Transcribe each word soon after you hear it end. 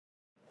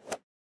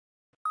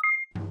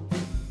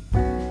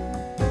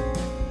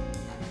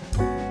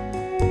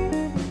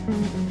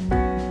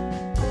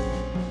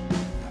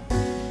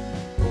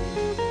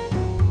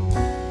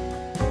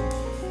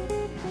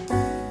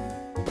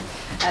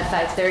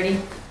5:30.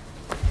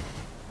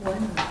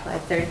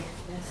 5:30,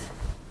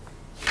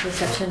 yes.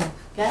 Reception of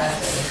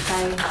guests.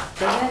 Hi,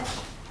 David.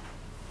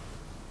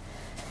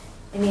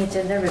 Any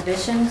agenda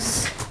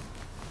revisions?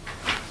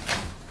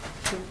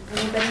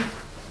 Anybody?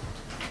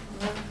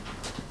 No?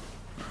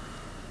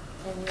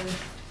 Any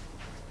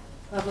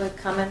public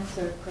comments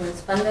or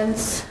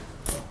correspondence?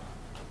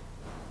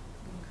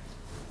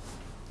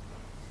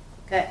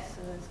 Okay,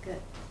 so that's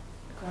good.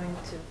 Going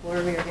to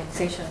board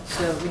reorganization.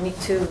 So we need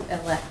to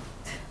elect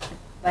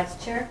vice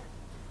chair.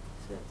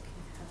 So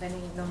have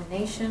any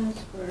nominations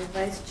for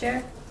vice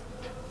chair?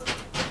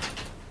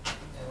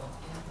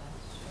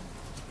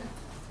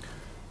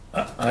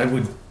 I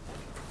would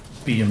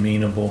be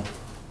amenable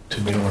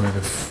to doing it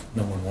if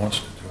no one wants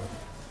to do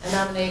it. I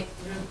nominate,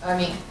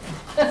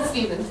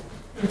 Stevens.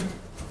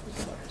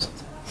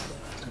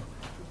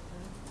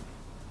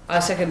 I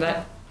second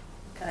that.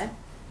 Okay.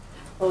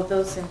 All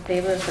those in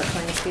favor of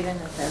appointing Stephen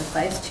as the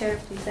vice chair,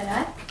 please say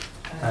aye.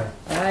 Aye.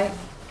 Aye.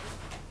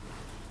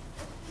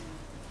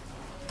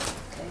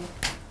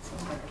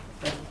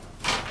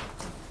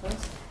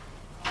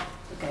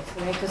 Okay, so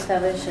we need to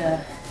establish,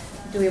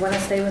 do we want to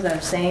stay with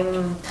our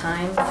same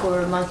time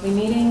for monthly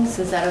meetings?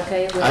 Is that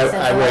okay with the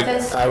central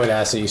office? I would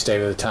ask that you stay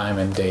with the time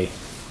and date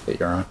that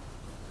you're on.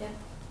 Yeah.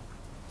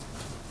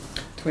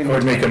 I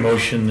would make a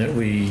motion that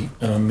we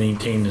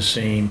maintain the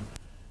same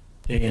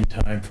day and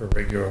time for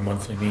regular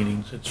monthly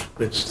meetings.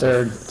 It's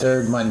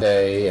Third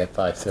Monday at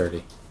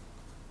 5:30.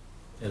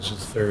 as the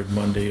third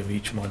Monday of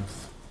each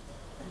month,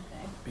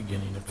 Okay.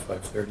 beginning at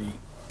 5:30.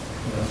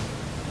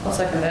 I'll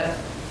second that.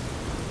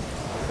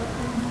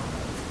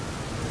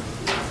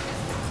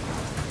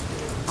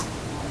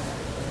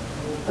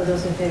 All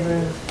those in favor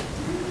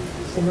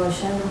of the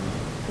motion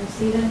from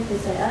Stephen,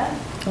 please say aye.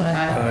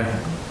 Aye.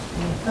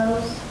 Any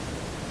opposed?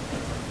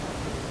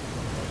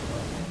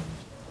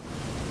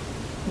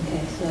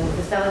 Okay, so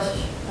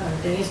establish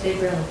the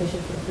newspaper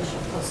location for official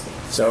posting.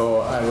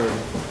 So I would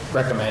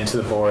recommend to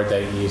the board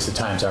that you use the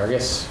Times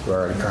Argus. We're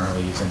already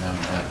currently using them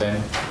and have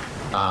been.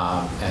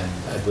 And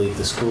I believe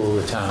the school,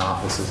 the town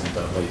offices in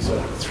Dudley,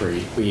 so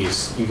 3.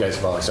 You guys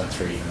have always done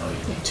 3, even though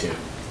you need 2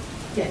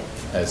 Yeah.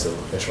 as the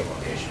official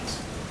locations.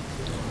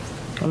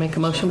 I'll make a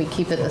motion, we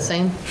keep it the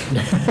same.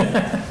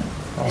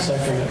 I'll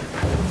second it.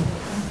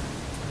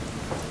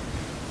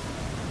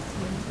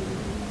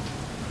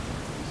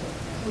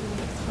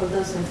 All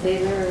those in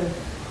favor of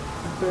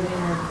approving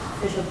the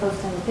official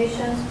posting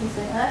locations, please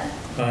say aye.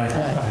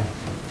 Aye.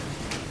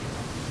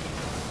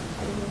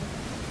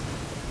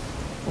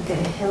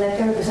 Okay,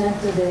 elect a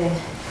representative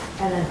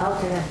and an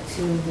alternate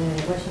to the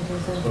Washington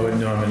Center. So I would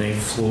nominate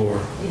Floor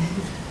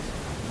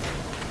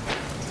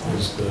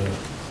as the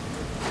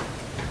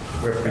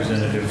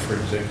representative for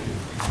executive.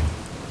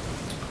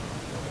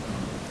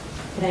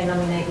 Can I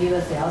nominate you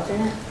as the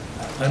alternate?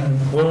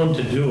 I'm willing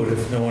to do it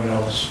if no one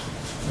else,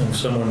 if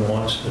someone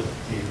wants to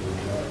be able to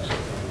do it.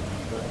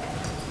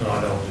 No,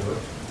 I don't do it.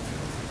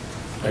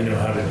 I know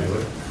how to do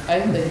it. I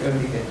think it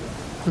would be good.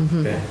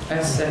 Okay.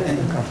 I second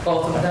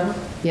both of them.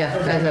 Yeah,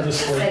 as a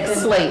Second.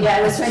 slate. Yeah,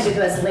 I was trying to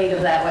do a slate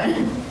of that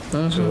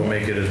one. So we'll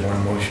make it as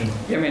one motion.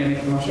 You want me to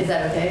make a motion? Is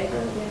that okay?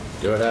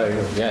 Do it out of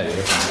your, yeah, do it.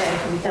 Okay,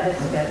 we have it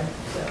together,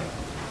 so.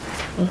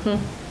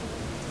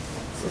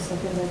 So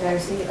second by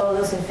Darcy. All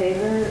those in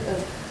favor of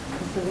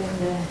approving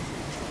the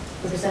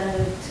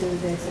representative to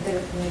the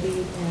executive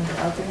committee and the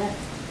alternate,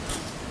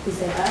 please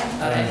say aye.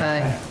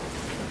 Aye.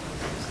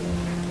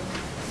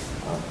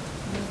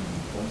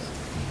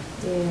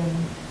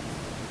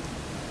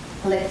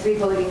 Elect 3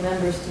 voting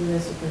members to the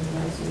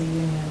supervisory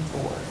union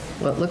board.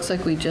 Well, it looks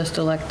like we just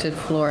elected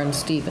Flora and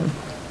Stephen,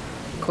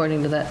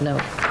 according to that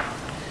note.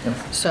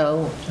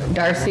 So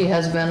Darcy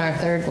has been our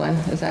third one,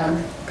 is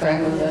that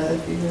correct?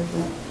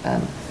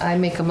 I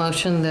make a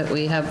motion that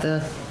we have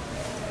the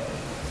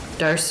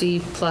Darcy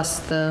plus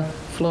the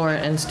Flora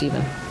and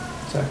Stephen.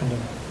 Seconded.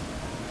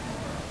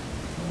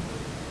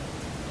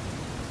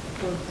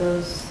 All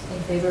those in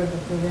favor of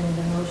approving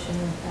the motion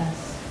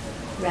as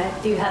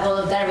read? Do you have all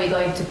of that? Or are we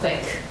going too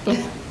quick?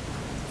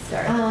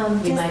 Sorry,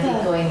 we just might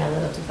be going a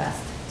little too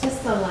fast.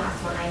 Just the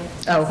last line.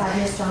 Oh.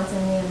 Ms.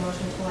 Johnson made a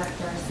motion to elect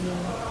Darcy.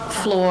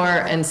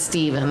 Flora and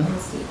Stephen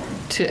And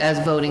Stephen. as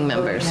voting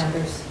members. Voting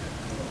members.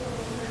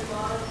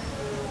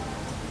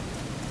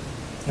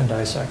 And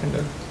I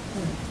seconded.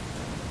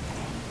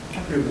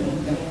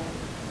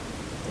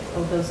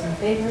 All those in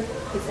favor,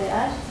 please say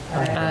aye.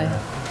 Aye.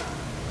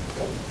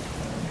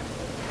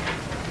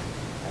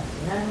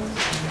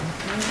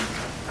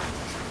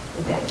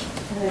 Okay.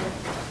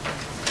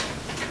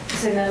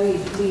 So now we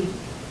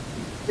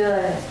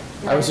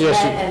I would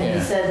suggest you- and yeah.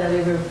 we said that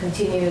we will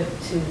continue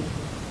to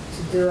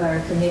do our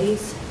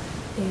committees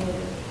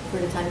for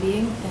the time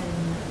being,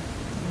 and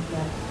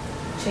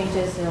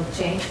changes, they'll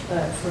change,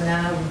 but for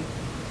now,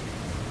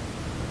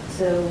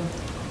 so.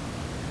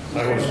 I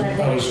was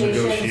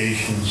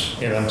negotiations,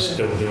 and I'm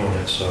still doing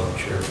it, so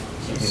sure.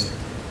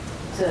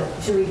 So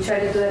should we try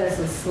to do it as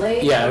a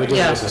slate? Yeah, we do it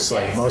Yeah. as a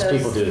slate. Okay, Most so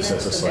people do this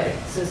as a Stephen- slate. okay,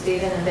 so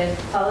Stephen, and then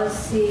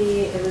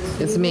policy, it was.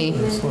 It's me.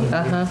 Ruben,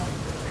 Uh-huh.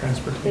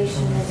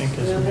 Transportation, I think,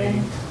 is Ruben,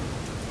 me.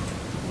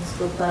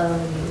 school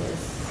policy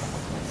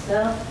is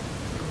myself.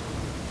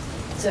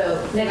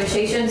 So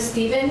negotiations,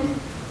 Stephen?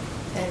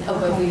 And, oh,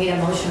 but we need a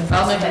motion.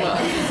 I'll make a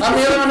somebody. motion. I'm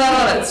the only one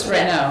on audits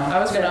right now. I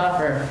was gonna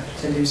offer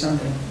to do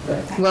something,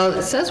 but. Well,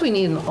 it says we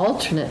need an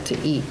alternate to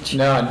each.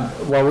 No,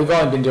 well, we've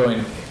only been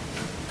doing,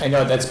 I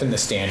know that's been the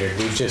standard.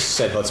 We've just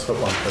said, let's put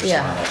one person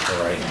Yeah. on it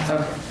for right now,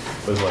 Okay.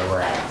 with where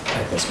we're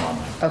at this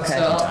moment. Okay.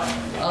 So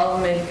I'll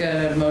make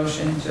a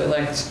motion to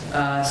elect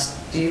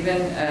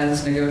Stephen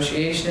as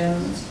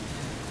negotiations,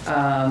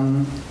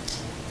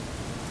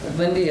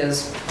 Lindy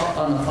as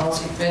on the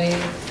policy committee,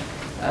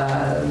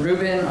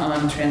 Ruben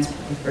on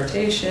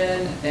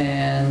transportation,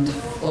 and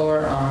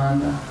Flor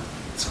on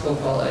school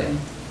quality.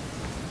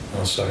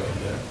 I'll second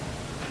that.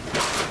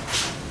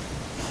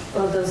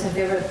 All those in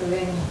favor of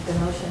approving the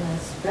motion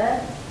as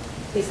read,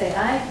 please say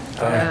aye.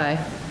 Aye.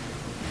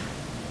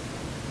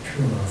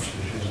 True enough,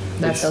 she's usually.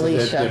 That's It's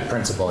Alicia. The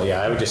principal,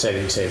 yeah, I would just say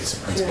that you say it's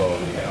the principal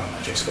of the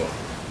elementary school.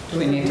 Do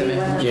we need to make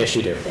a motion? Yes,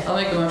 you do. I'll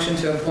make a motion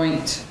to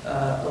appoint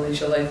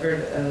Alicia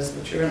Lightford as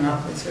the truant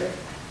officer.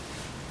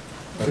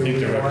 I think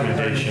the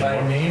recommendation, By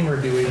I name, or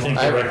do we? think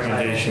the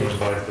recommendation was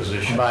by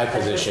position. By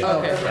position.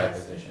 Okay. By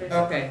position.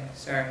 Okay,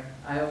 sorry.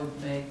 I will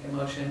make a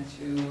motion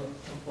to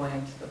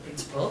appoint the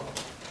principal,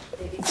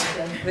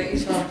 the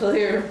East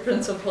Montpelier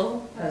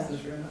principal as the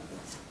truant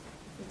officer.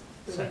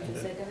 Second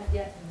it,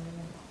 yeah.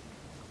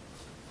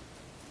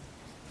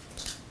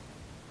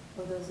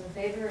 All those in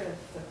favor of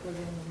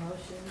approving the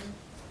motion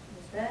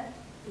as read,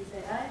 please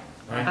say aye.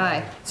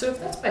 Aye. So if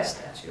that's by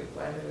statute,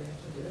 why do we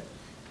have to do it?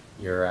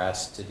 You're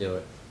asked to do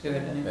it Do it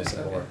anyway? as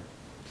a Okay. board,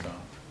 so.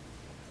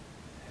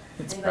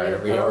 It's Anybody part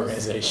of opposed?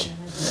 reorganization.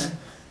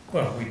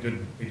 Well, we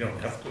don't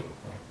have to.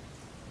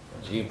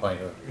 You can point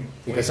to it,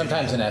 because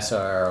sometimes an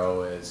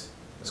SRO is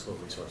the school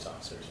resource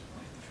officers.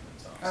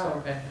 Oh,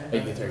 okay.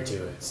 But you there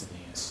too, it's the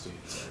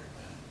students.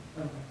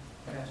 Okay,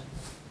 gotcha.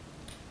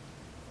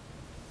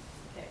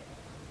 Okay,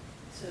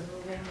 so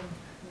moving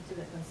into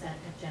the consent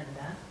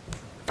agenda.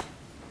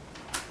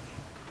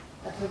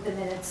 Approve the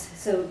minutes,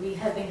 so we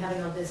have been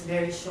having all these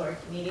very short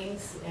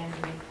meetings, and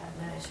we have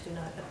managed to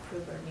not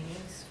approve our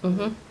meetings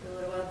Mhm. for a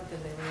little while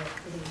because they were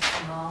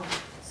pretty small.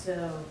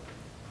 So,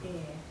 can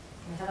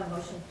I have a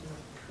motion to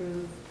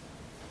approve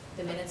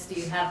the minutes? Do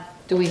you have?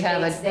 Do we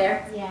have dates a,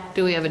 there? Yeah.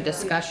 do we have a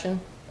discussion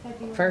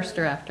first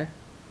or after?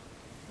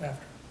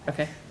 After.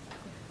 Okay.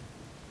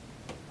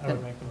 I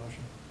would make the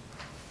motion.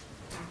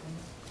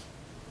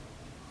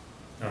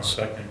 I'll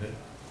second it.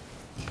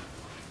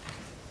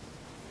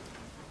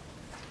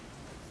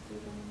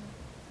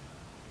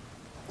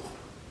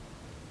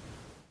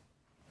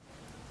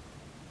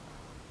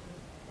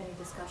 Any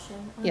discussion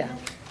on Yeah,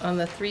 that? on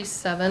the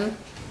 3-7,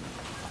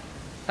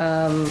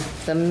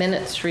 the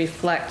minutes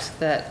reflect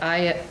that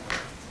I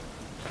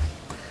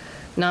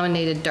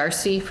nominated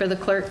Darcy for the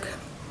clerk.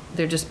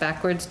 They're just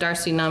backwards.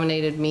 Darcy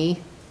nominated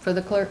me for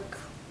the clerk.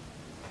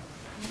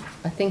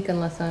 I think,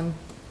 unless I'm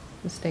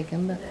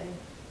mistaken, but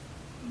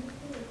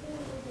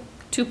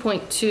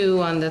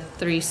 2.2 on the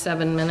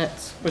 3-7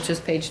 minutes, which is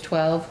page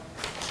 12.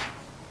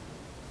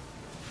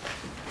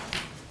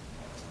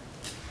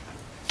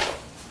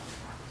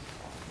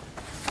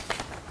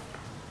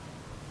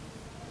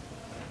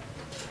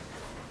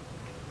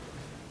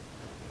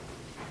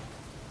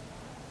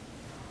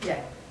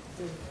 Yeah.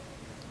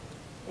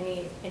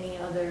 Any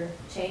other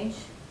change?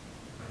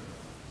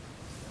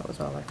 That was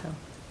all I found.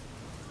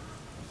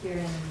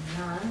 Hearing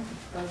none,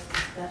 close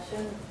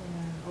discussion,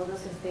 and all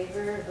those in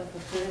favor of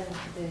approving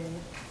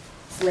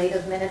the slate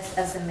of minutes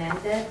as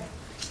amended,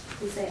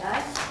 please say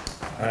aye.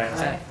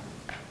 Aye.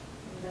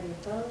 Anybody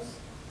opposed?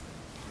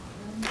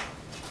 None.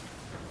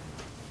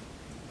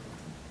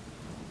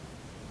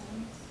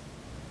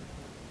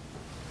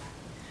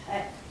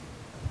 Okay.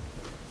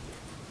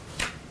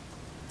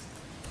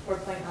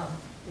 4.0,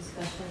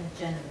 discussion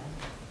agenda.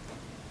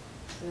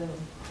 So,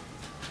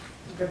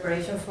 in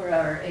preparation for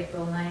our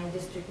April 9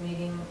 district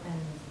meeting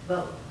and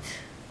vote.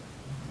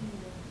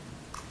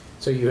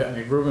 So you, I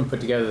mean, Ruben put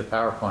together the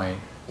PowerPoint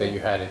that you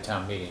had at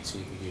town meeting, so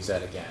you could use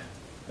that again.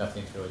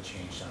 Nothing's really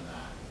changed on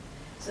that.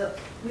 So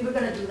we were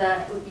gonna do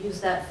that, we'd use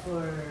that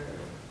for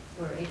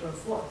April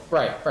 4th.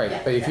 Right, right,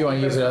 Yeah, but if you want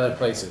to use it perfect. other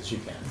places, you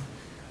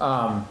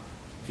can.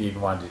 If you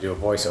even wanted to do a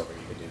voiceover,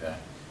 you could do that.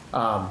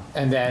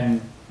 And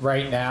then,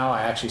 right now,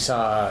 I actually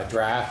saw a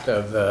draft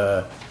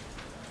of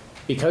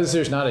because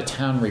there's not a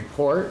town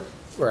report,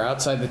 we're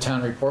outside the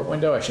town report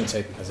window. I shouldn't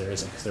say because there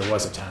isn't, because there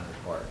was a town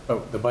report.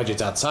 But the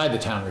budget's outside the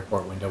town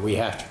report window. We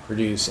have to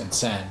produce and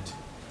send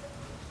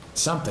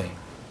something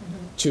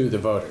to the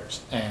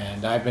voters.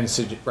 And I've been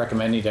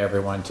recommending to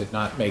everyone to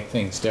not make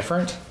things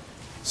different.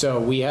 So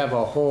we have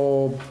a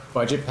whole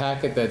budget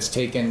packet that's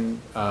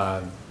taken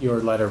your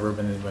letter,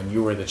 Ruben, when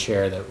you were the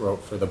chair that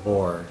wrote for the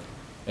board.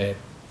 And it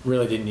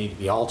really didn't need to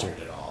be altered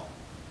at all.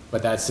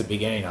 But that's the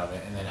beginning of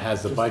it. And then it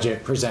has the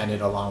budget presented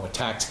along with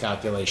tax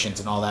calculations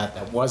and all that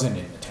that wasn't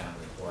in the town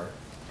report.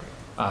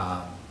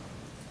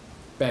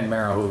 Ben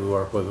Merrill, who we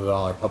work with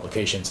all our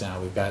publications now,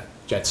 we've got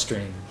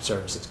Jetstream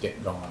services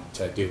getting going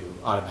to do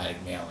automatic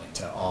mailing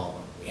to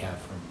all. We have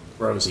from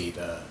Rosie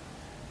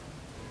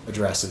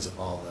addresses of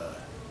all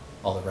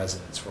the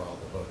residents where all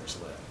the voters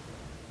live.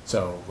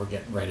 So we're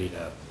getting ready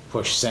to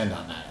push send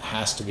on that. It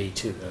has to be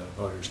to the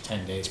voters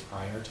 10 days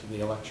prior to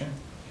the election.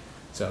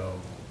 So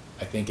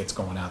I think it's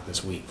going out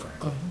this week,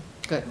 frankly.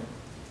 Good.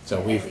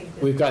 So Yeah, I think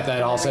we've got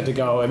that all set to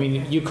go. I mean,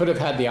 Yeah. you could have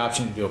had the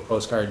option to do a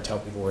postcard and tell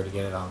people where to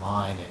get it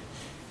online, and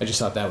I just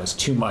thought that was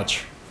too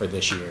much for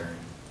this year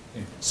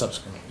and in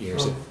subsequent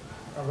years. So,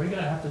 are we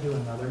gonna have to do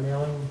another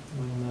mailing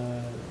when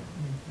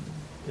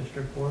the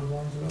district board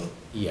warns it out?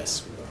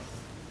 Yes, we will.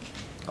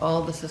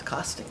 All this is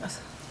costing us.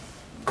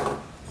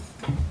 Unbelievable.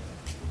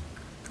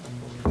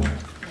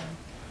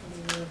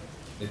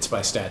 It's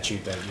by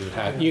statute that you would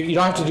have, you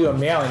don't have to do a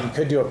mailing, you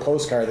could do a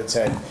postcard that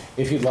said,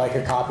 if you'd like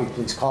a copy,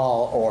 please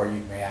call, or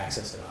you may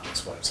access it on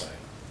this website.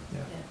 Yeah.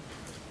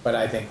 But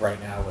I think right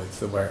now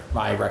with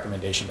my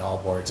recommendation to all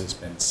boards has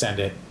been send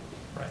it.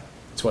 Right.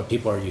 It's what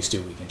people are used to,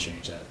 we can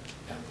change that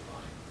down the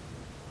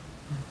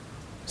line.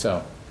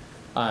 So,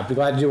 I'd be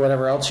glad to do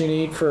whatever else you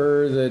need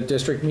for the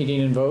district meeting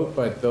and vote,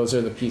 but those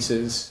are the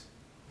pieces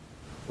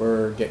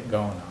we're getting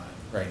going on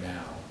right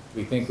now.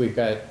 We think we've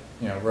got,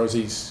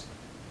 Rosie's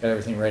got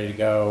everything ready to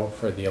go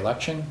for the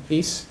election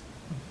piece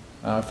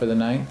for the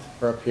 9th.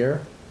 We're up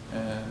here,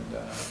 and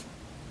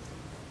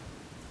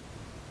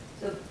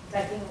So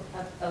backing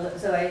up a little,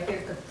 so I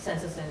hear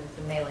consensus and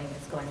the mailing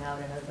is going out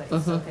and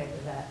everybody's Mhm. okay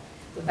with that.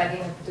 So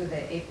backing up to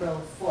the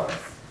April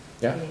 4th,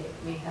 Yeah.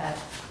 we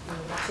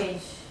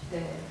changed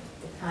the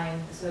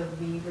time, so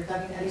we were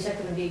talking, Alicia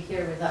couldn't be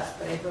here with us,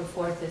 but April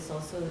 4th is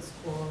also the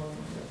school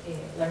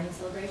learning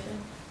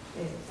celebration,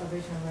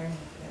 celebration of learning,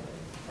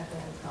 exactly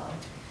how to call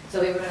it. So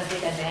we were gonna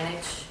take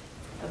advantage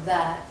of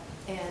that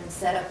and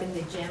set up in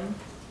the gym.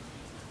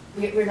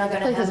 We're not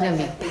gonna Place have is gonna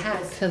like a be big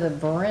packed to the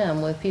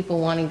brim with people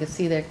wanting to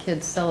see their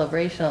kids'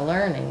 celebration of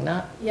learning,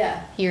 not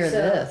yeah. hear so-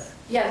 this.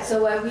 Yeah,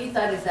 so what we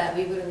thought is that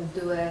we would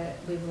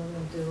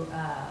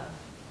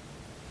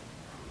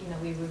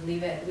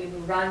leave it, we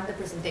would run the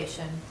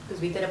presentation,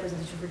 because we did a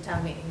presentation for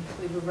town meeting.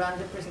 We would run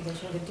the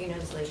presentation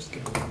continuously. Just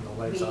getting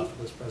the legs We- off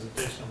of this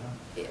presentation,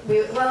 huh?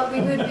 We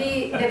would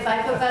be, the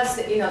 5 of us,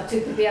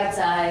 2 could be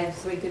outside,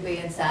 3 could be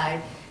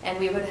inside, and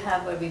we would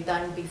have what we've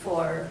done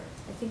before.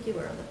 I think you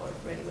were on the board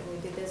already when we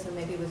did this, or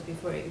maybe it was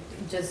before, you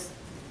just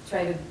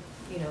try to,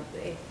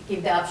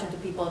 give the option to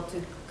people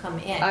to come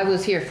in. I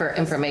was here for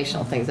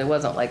informational things. It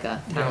wasn't like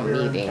a town We were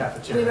in the meeting.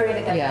 cafeteria. We were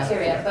in the Yeah.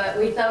 cafeteria, but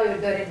we thought we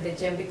would do it in the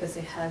gym because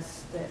it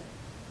has the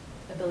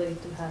ability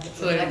to have So the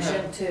they don't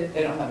connection have, to.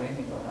 they don't have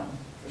anything going on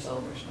for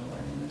celebration of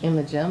learning. In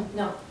the gym?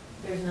 No,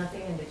 there's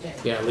nothing in the gym.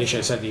 yeah,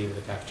 Alicia said either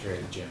the cafeteria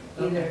or the gym.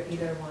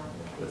 Either one.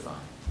 We're fine.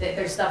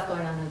 There's stuff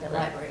going on in the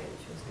library,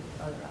 which was the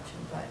other option,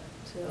 but,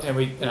 so.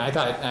 And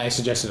I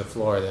suggested to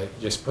Flora that you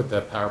just put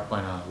the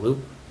PowerPoint on a loop,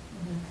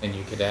 Mhm. and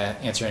you could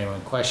answer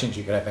anyone questions.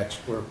 You could have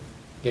we're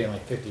getting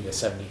like 50 to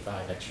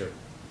 75 extra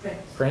Right.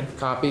 print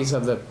copies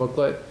of the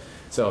booklet.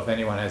 So if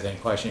anyone has any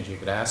questions, you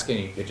could ask, and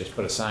you could just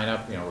put a sign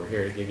up, we're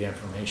here to give you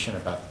information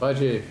about the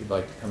budget, if you'd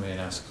like to come in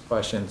and ask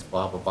questions,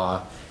 blah, blah,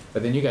 blah.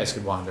 But then you guys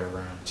could wander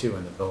around too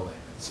in the building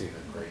and see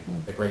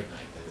the great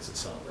night that is a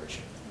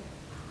celebration.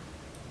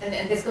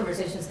 And this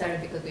conversation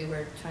started because we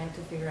were trying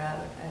to figure out,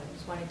 I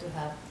was wanting to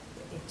have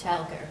a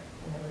childcare,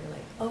 and they were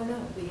like, oh no,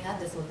 we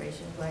have the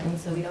celebration planning,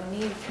 so we don't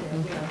need,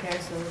 we don't care,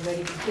 so we're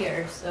ready to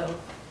hear, so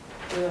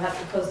we will have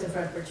to post in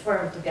Front Porch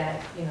Forum to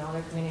get,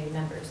 other community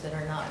members that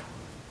are not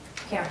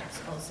parents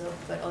also,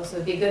 but also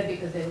it'd be good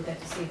because they would get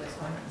to see what's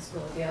going on in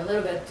school. It'd be a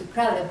little bit too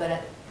crowded,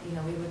 but, we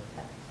would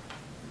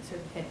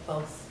sort of hit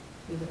both.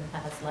 We wouldn't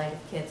have a slide of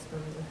kids, but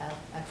we would have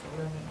actual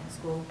learning in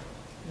school.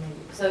 Maybe.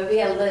 So it'd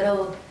be a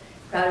little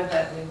crowded,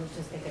 but we would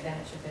just take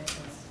advantage of it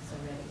since it's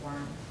already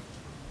warm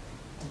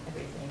and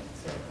everything.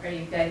 So are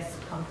you guys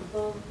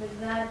comfortable with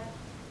that?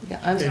 Yeah,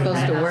 I'm Yeah.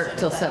 supposed to An work option,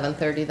 till but-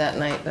 7:30 that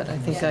night, but I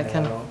think I No,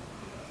 can.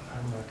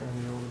 I'm not gonna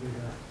be able to be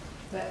here.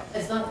 But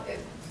as long,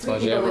 As three long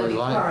as you people have will be a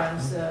line. quorum,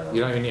 so.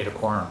 You don't even need a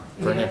quorum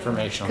for an Yeah.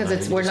 informational. Because night.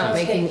 it's, You we're just not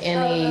have- making Oh,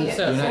 any, okay.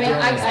 So you're not I mean,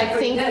 doing I anything.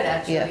 think, Good,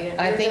 actually. yeah,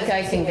 I We're think just I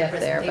can using a get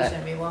there, but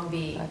presentation. We won't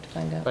be, I have to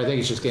find out. But I think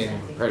it's just getting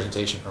a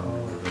presentation from,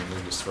 we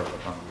just throw it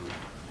up on the loop.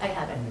 I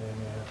have I it. mean, I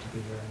may have to be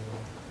here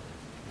anyway.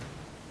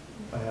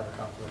 I have a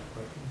conflict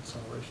with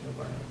celebration of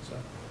learning, so.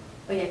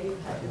 Oh, yeah, you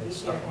have to that be may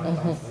stop here. my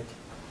Mhm. conflict.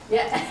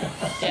 Yeah.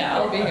 Yeah,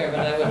 I'll be here, but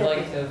I would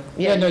like to.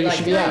 Yeah, no, you like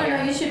should be No, out. no,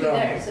 no, you should be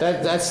there. so-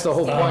 That's the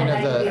whole point of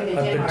I could be in the, gym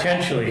or I could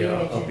Potentially, be in the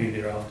I'll gym. be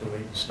there, I'll have to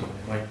wait and see.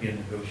 There might be a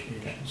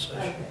negotiation session,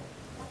 Okay.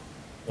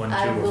 1, 2,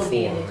 I or 4. will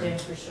be in the gym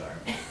for sure.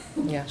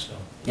 Yeah. So,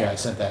 yeah, I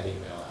sent that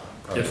email out.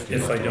 Probably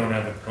if I don't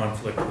have a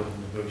conflict with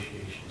the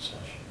negotiation session,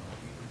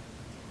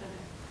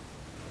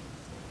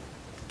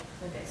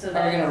 I'll Okay, so Are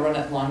we gonna then, run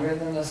it longer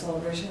than the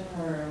celebration,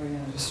 or are we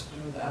gonna just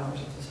do the hours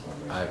of the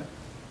celebration?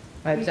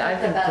 I We think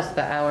talked about- just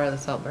the hour of the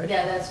celebration.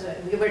 yeah, that's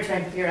what, we were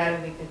trying to figure out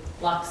if we could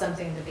block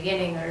something at the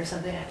beginning or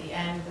something at the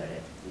end, but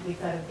we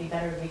thought it'd be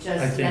better if we I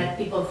just think- let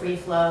people free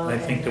flow. I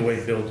think the and-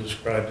 way Bill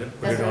described it,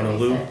 put That's it on what a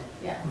we loop said,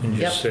 yeah. and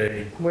just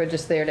say, We're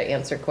just there to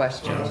answer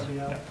questions. I'll be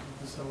out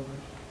for the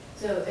celebration.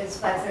 So it's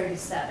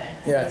 5:37.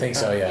 Yeah, I think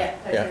so, yeah. Yeah,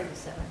 Yeah.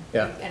 5:37.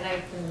 Yeah. And I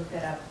can look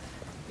it up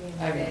I in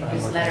can the find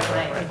newsletter, what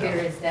my you're right computer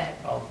now. is dead.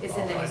 It's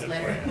in the I'll find it for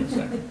newsletter. you in a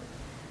second.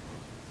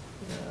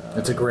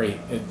 It's a great,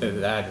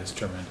 that is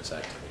tremendous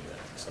activity,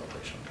 that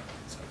celebration.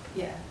 So,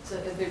 Yeah, so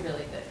it'd be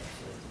really good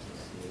actually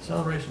to see.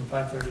 Celebration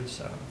 5:30 to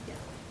 7. Yeah.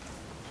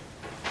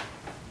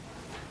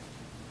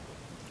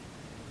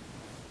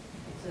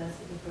 So that's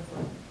the April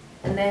 4th.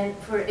 And then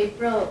for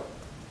April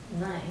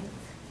 9th,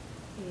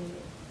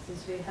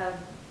 since we're having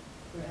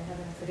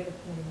a critical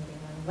committee meeting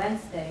on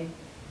Wednesday,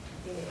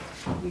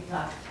 we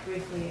talked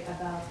briefly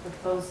about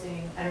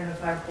proposing, I don't know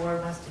if our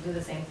board wants to do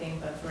the same thing,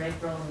 but for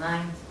April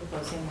 9th,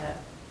 proposing that,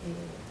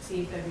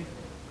 see if every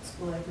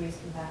school agrees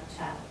to have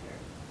childcare,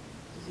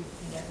 so we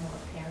can get more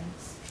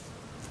parents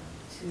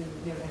to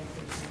the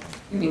organization.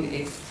 You mean the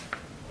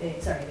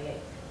 8th? Sorry, the 8th,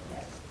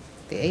 yeah.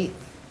 The 8th.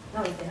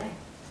 No, it's the 9th.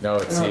 No,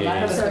 it's No, the,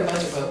 that was the Sorry.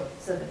 budget vote.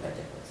 So the budget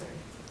vote, sorry.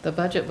 The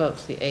budget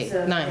vote's the 8th,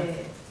 So,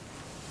 9th.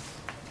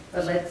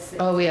 But let's,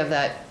 Oh, we have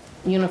that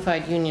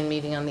unified union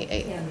meeting on the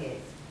 8th. yeah, the 8th.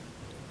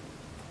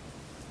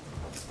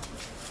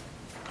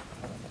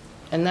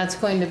 And that's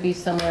going to be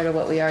similar to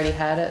what we already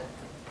had it,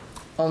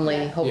 only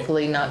Yeah.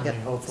 hopefully not get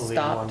Hopefully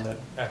stopped. one that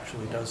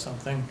actually does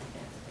something.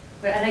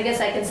 But, and I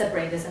guess I can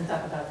separate this and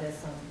talk about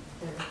this on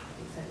the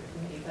executive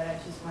committee, but I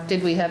just wanted.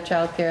 Did we have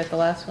childcare at the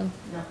last one?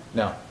 No,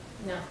 no,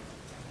 no.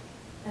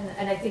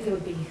 And I think it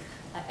would be,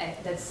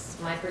 that's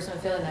my personal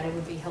feeling, that it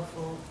would be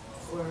helpful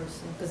for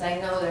some, because I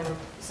know there were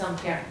some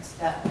parents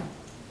that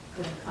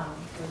couldn't come,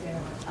 or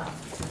didn't want to come,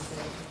 because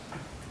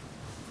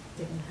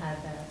they didn't have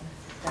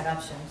that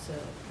option. So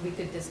we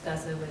could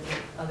discuss it with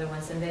the other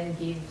ones and then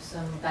give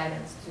some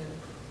guidance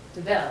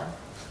to Bill,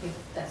 if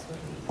that's what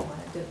we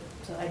want to do.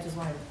 So I just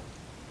wanted to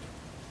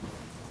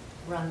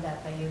run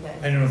that by you guys.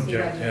 I don't see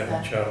what object to you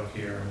having thought.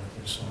 childcare, and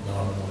it's some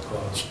nominal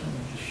cost, and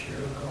we just share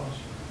the cost.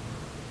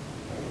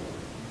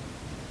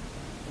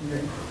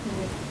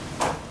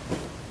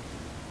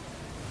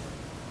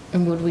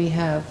 And would we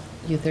have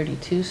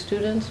U32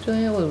 students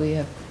doing it? Would we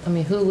have, I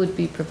mean, who would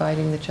be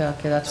providing the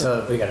childcare? That's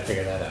what, so we gotta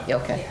figure that out. yeah,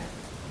 okay. Yeah.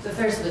 So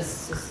first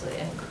was just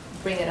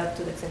bring it up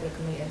to the executive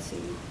committee and see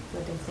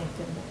what they think,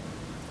 and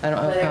I don't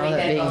have a whether problem we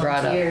with it get being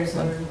brought up. volunteers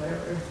or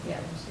whatever, yeah,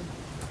 we'll see.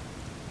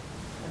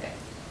 Okay.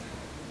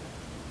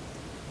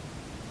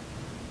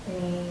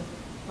 Any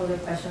other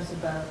questions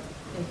about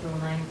April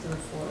 9th to the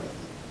 4th?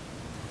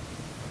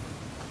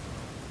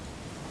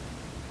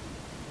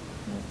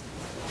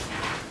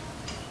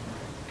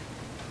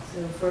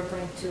 So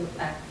 4.2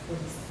 Act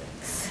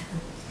 46.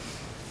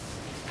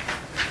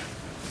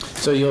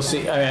 So you'll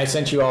see, I mean, I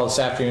sent you all this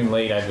afternoon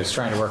late, I was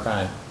trying to work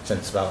on it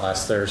since about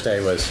last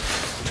Thursday, was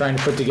trying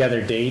to put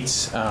together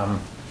dates.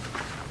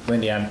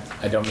 Lindy, I'm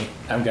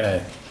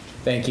gonna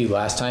thank you,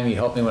 last time you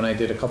helped me when I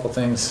did a couple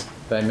things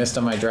that I missed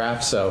on my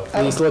draft, so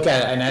please look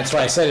at it, and that's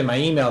why I said in my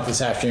email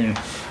this afternoon,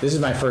 this is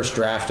my first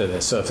draft of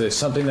this, so if there's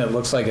something that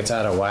looks like it's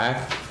out of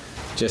whack,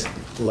 just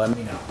let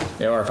me know.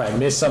 Or if I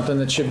missed something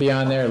that should be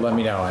on there, let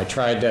me know. I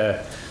tried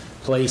to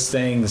place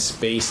things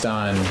based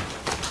on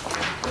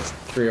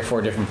 3 or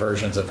 4 different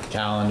versions of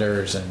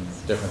calendars and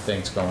different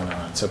things going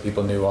on, so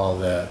people knew all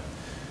the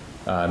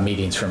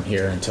meetings from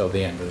here until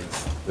the end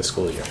of the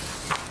school year.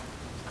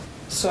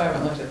 So I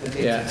haven't looked at the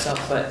dates Yeah. itself,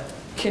 but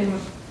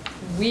can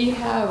we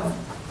have,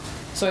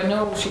 so I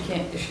know she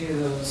can't issue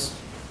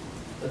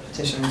the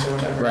petitions or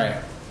whatever. Right.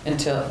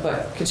 Until,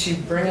 but could she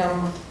bring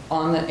them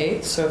on the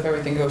 8th, so if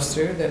everything goes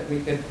through, that we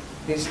could,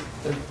 the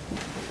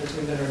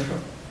two that are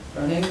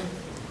running,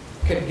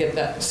 could get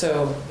that,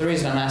 so the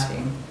reason I'm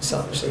asking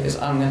selfishly is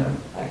I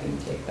can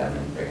take them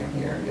and bring them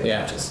here and get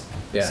Yeah. just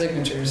Yeah.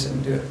 signatures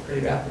and do it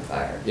pretty rapid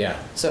fire. Yeah.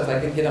 So if I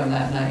could get them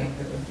that night,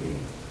 it would be,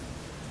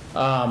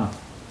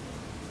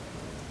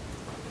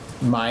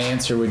 My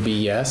answer would be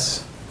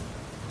yes,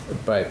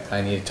 but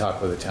I need to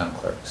talk with the town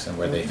clerks and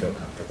where they feel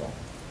comfortable.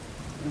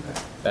 okay.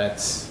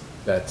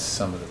 That's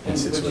some of the And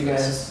pieces would with you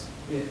this.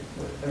 guys,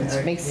 I mean,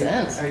 That makes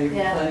sense. Are you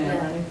Yeah, planning on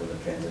yeah. running for the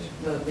transition,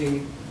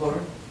 the board?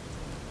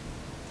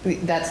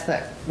 That's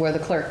where the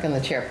clerk and the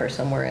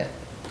chairperson were at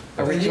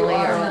You originally.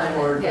 are or- on the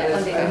board, Yeah, but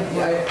on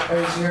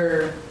is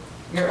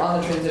you're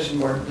on the transition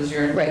board, is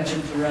your Right.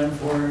 intention to run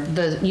for?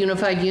 The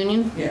unified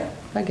union? Yeah.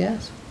 I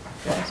guess.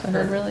 Yes, I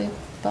hadn't really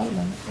thought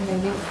about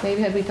it.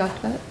 Maybe had we talked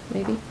about it?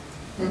 Maybe?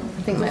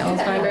 I think my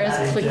Alzheimer is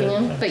We clicking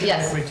did. in, but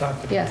yes. We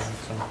talked about it Yes.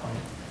 at some point.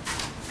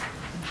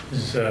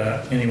 Is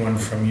anyone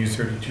from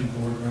U32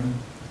 board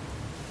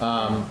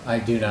running? I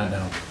do not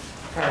know.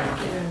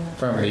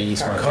 From the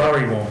East Montpelier.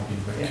 Kari won't be,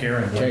 but Yeah.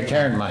 Karen will.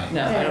 Karen might.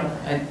 No,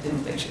 I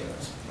didn't think she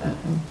was,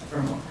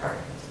 from what part.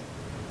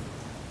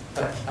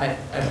 But I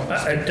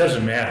don't. It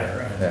doesn't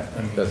matter. Yeah,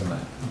 I mean, doesn't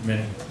matter.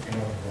 Many, you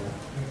know,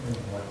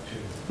 like to.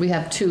 We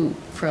have 2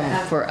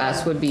 for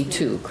us would be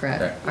 2,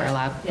 correct? Right. Our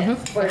lab. Yeah,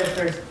 Mhm. for the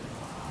first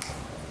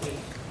week,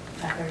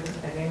 after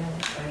the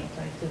agreement,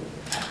 2022.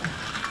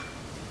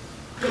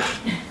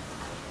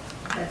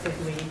 That's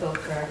if we go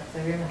for our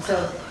agreement.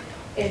 So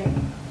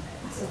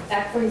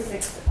Act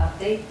 46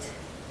 update,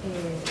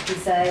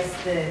 besides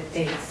the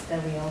dates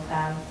that we all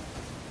have,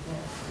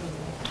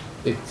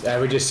 I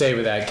would just say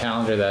with that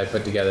calendar that I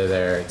put together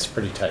there, it's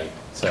pretty tight,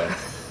 so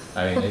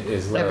I mean, it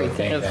is literally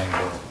Everything is- bang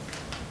bang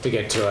to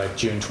get to a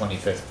June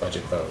 25th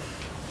budget vote.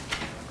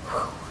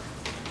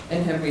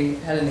 And have we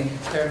had any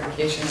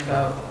clarification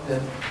about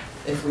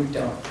if we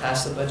don't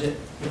pass the budget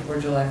before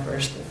July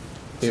 1st?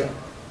 Yeah.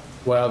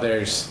 Well,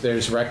 there's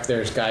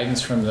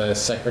guidance from the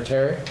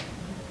secretary,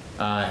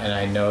 and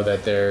I know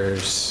that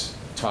there's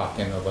talk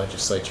in the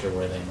legislature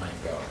where they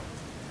might go.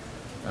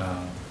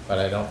 But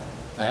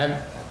I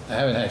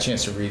haven't had a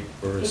chance to read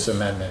Bruce's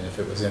amendment if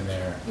it was in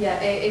there. Yeah,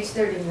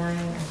 H39,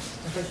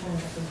 the version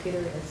of the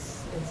computer is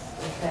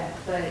that,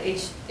 but on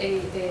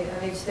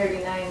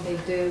H39 they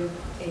do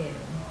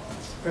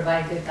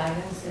provide good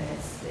guidance and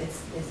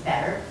it's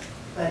better,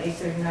 but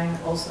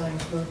H39 also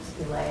includes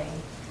delay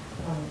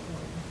on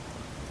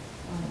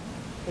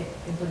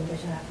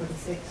implementation at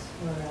 46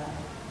 for a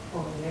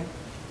whole year.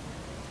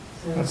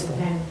 So That's it the-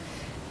 depends.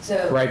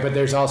 So Right, but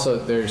there's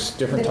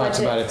different the talks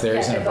about if there yeah,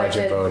 isn't the a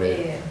budget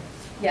voted. yeah.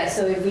 Yeah,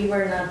 so if we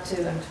were not to,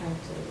 I'm trying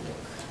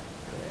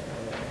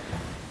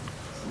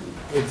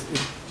to look.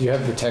 Do you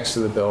have the text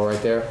of the bill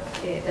right there?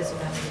 That's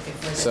what I'm looking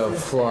for. So This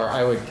is- Flora,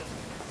 I would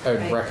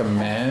Right.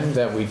 recommend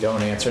that we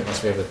don't answer it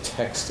unless we have the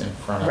text in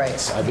front of Right.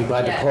 us. I'd be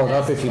glad to Yeah, pull it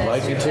up that's- if you'd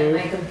like me that's true.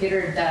 My to.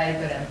 computer died,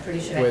 but I'm pretty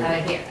sure I With- have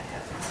it here. I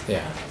have it.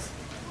 Yeah.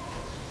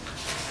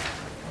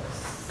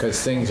 Because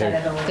things are,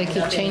 They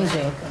keep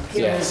changing.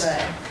 Yes.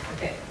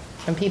 Okay.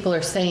 And people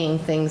are saying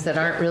things that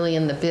aren't really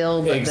in the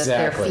bill, but that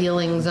their Exactly.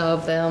 feelings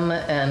of them,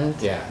 and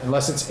yeah,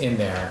 unless it's in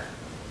there.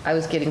 I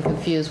was getting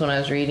confused when I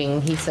was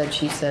reading he said,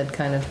 she said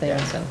kind of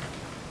things, Yeah. and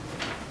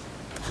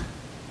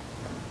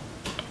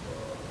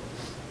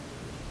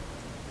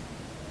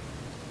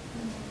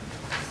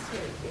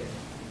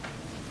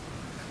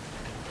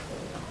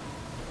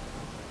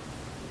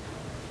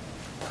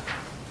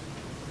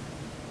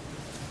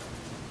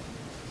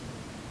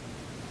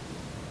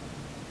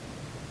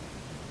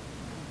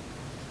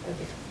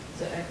Okay,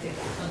 so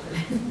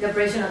active. The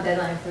operational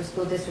deadline for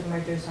school district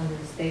mergers under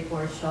the state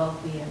board shall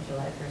be on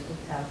July 1st,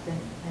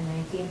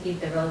 2019. If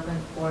the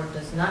relevant board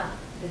does not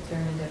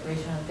determine the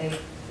operational date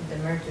of the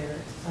merger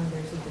under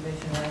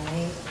subdivision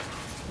 1A,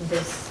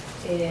 this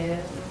is,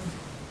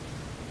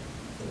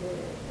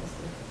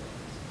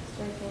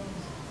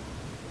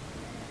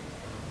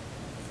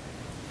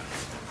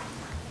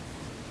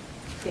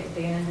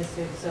 the unit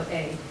district, so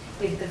A,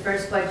 if the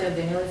first budget of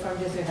the newly formed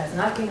district has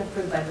not been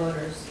approved by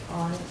voters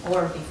on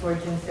or before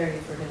June 30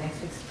 for the next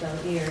fiscal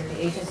year,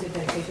 the agency of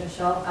education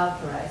shall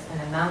authorize an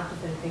amount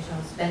of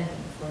educational spending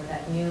for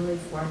that newly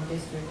formed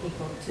district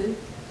equal to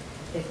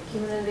the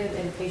cumulative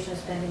educational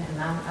spending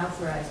amount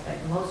authorized by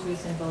the most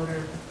recent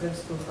voter approved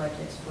school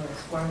budgets for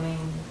its forming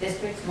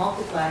districts,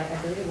 multiplied,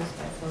 I believe it was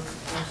by 4%,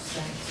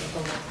 so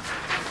hold on.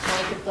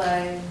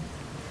 Multiply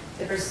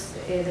the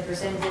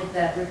percentage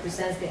that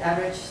represents the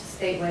average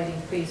statewide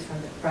increase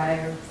from the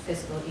prior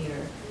fiscal year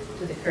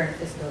to the current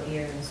fiscal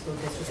year in school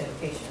district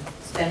education.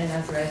 Spending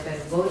authorized by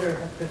the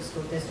voter-approved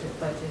school district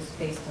budgets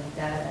based on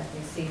data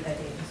received by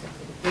the Agency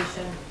of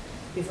Education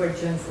before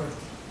June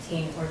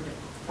 14 or the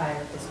prior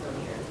fiscal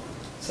year.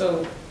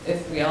 So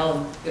if we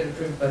all get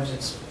approved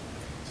budgets,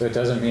 So it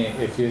doesn't mean,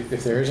 if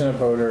there isn't a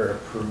voter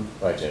approved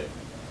budget,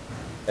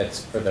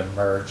 that's for the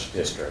merged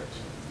district.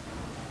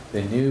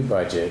 The new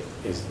budget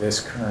is this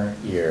current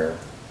year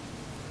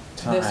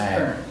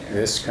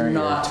This current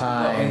year, not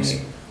what we times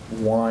need.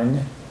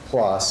 1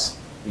 plus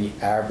the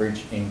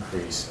average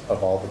increase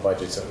of all the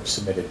budgets that were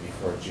submitted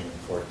before June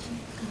 14th.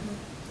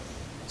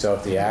 So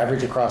if the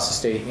average across the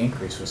state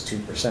increase was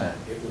 2%,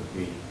 it would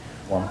be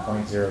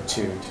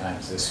 1.02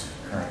 times this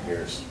current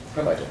year's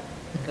budget.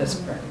 that's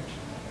correct.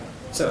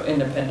 So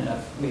independent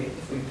of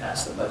if we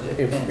pass the budget.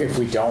 If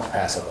we don't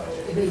pass a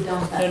budget. If we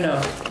don't have. No,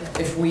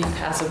 if we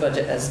pass a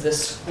budget as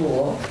this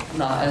school,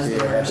 not as the Yeah,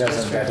 that merged doesn't-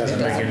 district. that doesn't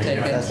it make any take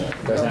it.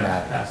 difference. Doesn't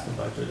matter. Pass the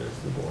budget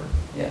as the board.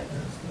 Yeah. as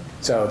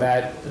the So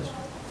that, district.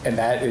 and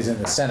that is in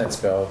the Senate's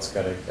bill, it's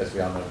got to, as we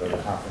all know, go to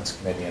the conference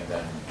committee and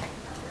then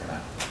come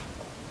out.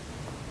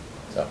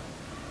 So,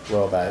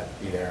 will that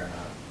be there or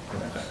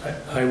not? Who knows?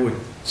 I would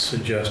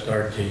suggest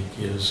our take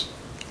is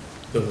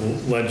the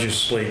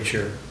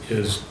legislature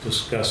is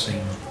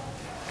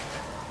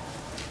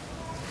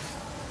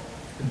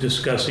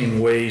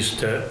discussing ways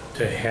to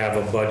have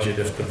a budget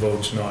if the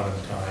vote's not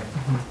on time.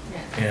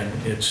 Yeah.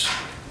 And it's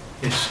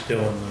still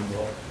in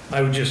limbo.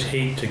 I would just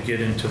hate to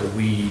get into the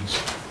weeds.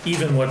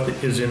 Even what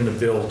is in the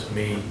bill to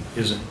me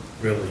isn't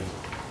really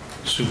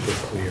super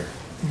clear.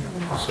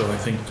 So I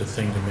think the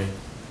thing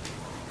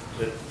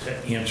to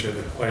answer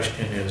the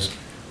question is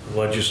the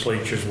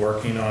legislature's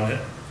working on it.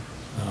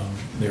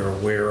 They're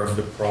aware of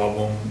the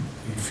problem.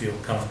 We feel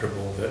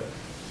comfortable that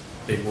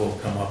they will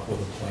come up with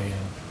a plan.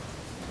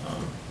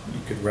 You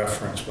could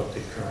reference what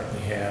they currently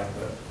have,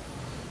 but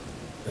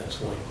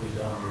that's likely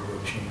to undergo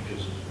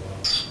changes as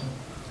well. So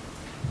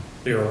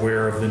they're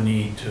aware of the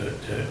need to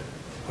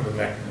put a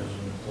mechanism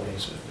in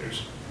place if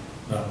there's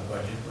not a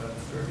budget by the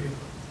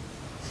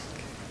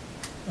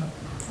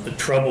 30th. The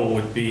trouble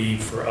would be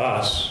for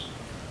us,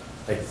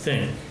 I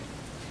think,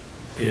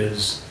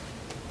 is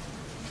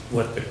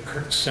what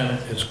the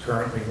Senate has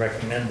currently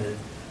recommended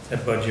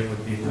that budget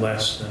would be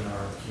less than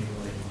our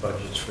accumulated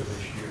budgets for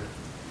this year.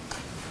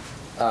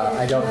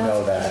 I don't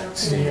know that,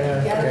 Steve.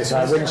 Yeah. Okay, so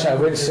I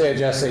wouldn't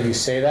suggest that you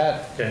say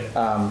that. Okay.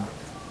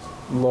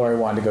 Lori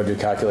wanted to go do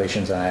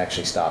calculations and I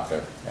actually stopped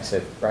her. I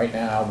said, right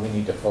now, we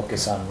need to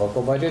focus on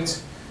local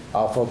budgets.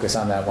 I'll focus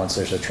on that once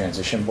there's a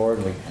transition board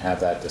and we can have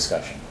that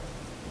discussion.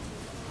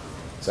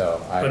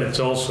 So But it's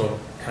also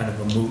kind of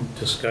a moot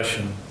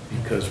discussion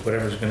because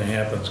whatever's going to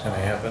happen is going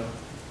to happen.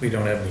 We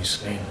don't have any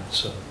say in it,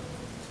 so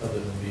other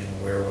than being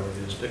aware of what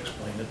it is to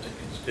explain it to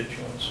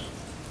constituents.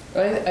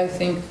 I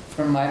think,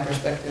 from my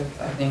perspective,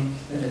 I think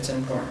that it's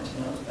important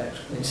to know that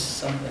actually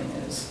something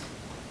is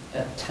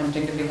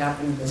attempting to be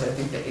happening, because I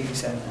think the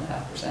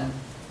 87.5%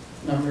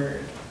 number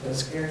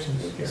scares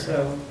me. Scary.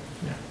 So,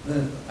 Yeah.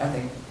 I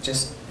think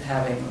just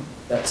having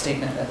that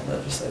statement that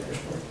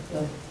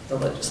the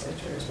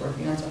legislature is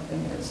working on something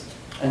is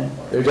an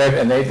important.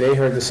 And they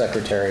heard the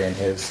secretary in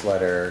his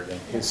letter, and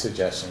his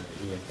suggestion, that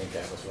he didn't think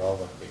that was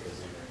relevant because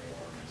they were new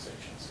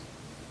organizations.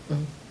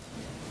 Mhm.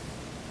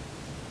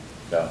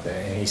 So,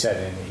 and he said,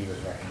 and he was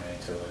recommending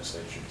to the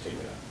legislature to take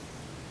it up.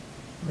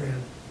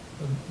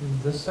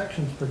 This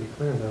section's pretty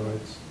clear, though.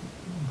 It's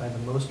by the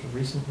most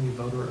recently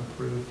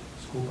voter-approved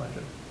school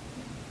budget.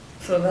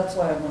 So that's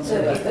why I want to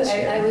say that this I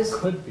year. was,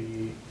 Could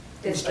be,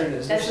 that's District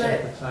is what,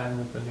 at the time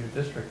that the new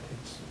district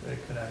takes, it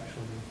could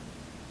actually,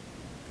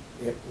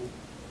 Yep.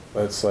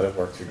 Let's let it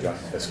work through joint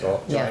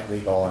fiscal, Yeah. joint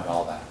legal and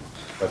all that.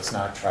 Let's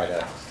not try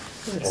to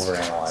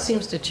overanalyze it.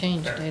 Seems to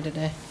change day to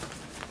day.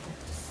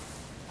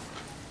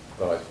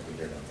 Otherwise we'll be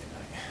here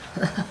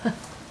till midnight.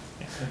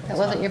 That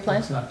wasn't your plan?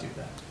 Let's not do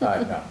that.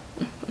 No.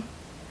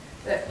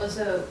 but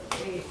also,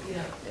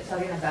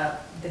 talking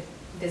about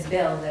this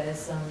bill that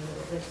is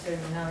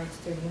now it's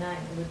 39,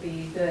 it would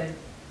be good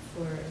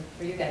for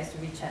you guys to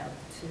reach out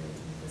to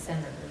the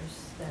senators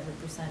that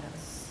represent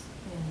us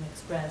and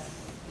express,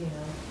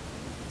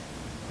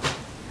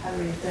 how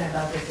are you feeling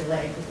about this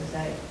delay? Because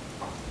I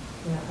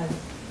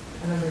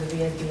remember the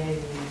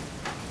VSBA,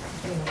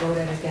 we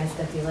voted against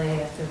the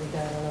delay after we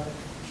got a lot of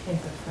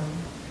input from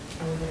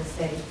over the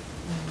state.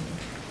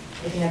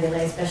 Making a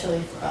delay,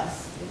 especially for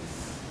us,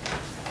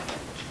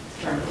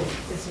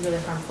 it's really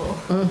harmful.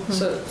 Mhm.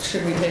 So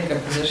should we take a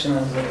position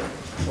as a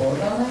board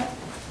on that?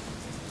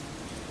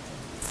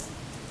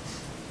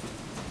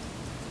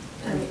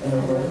 I mean, Or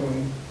would we,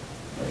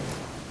 like,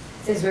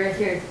 Since we're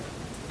here,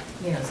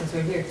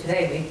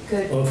 today, we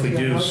could Well, if we do a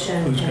do,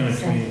 motion who's going and to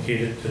send-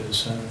 communicate it to the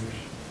senators?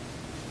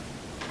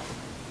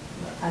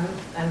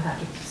 I'm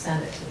happy to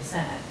send it to the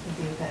Senate if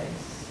you guys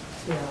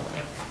feel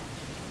like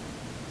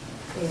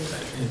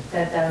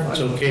that It's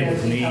would okay that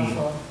with would be me.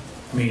 helpful.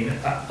 I mean,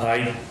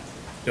 I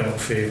don't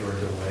favor a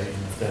delay,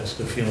 and if that's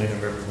the feeling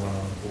of everyone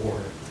on the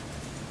board,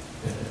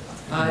 then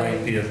it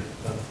might be a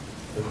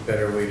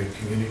better way to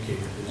communicate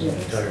it as an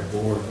Yes. entire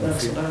board.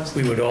 That's what I was-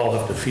 We would all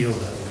have to feel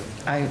that way.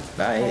 I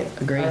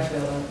agree. I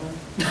feel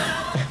that way.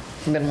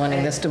 I've been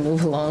wanting this to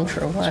move along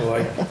for a while. So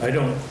I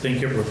don't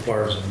think it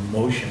requires a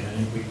motion. I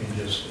think we can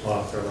just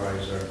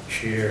authorize our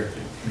chair to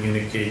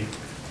communicate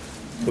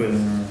with,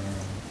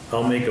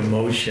 I'll make a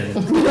motion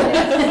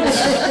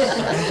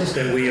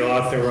that we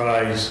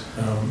authorize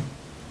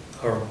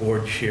our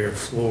board chair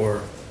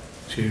Floor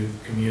to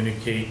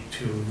communicate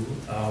to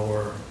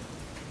our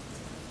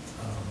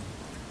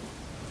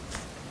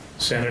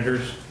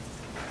senators. Is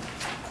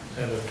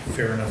that a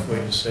fair enough way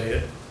to say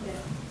it? Yeah.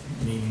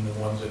 Meaning the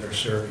ones that are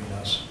serving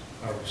us,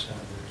 our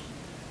senators,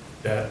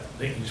 that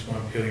the East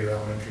Montpelier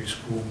Elementary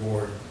School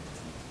Board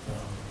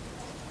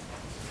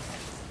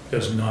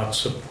does not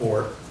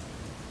support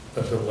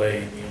a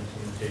delay in the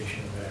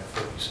implementation of Act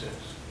 46.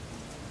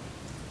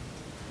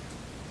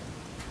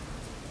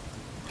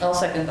 I'll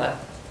second that.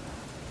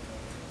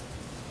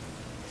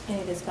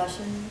 Any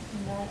discussion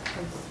on that?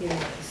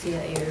 I see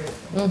that you're,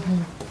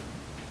 Mhm.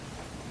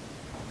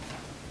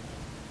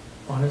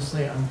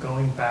 Honestly, I'm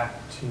going back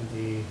to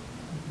we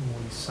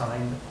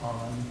signed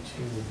on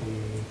to the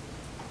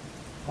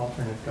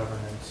alternate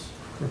governance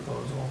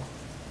proposal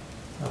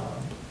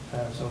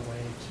as a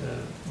way to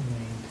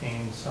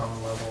maintain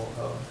some level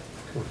of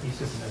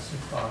cohesiveness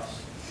across,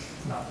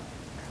 not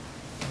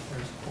that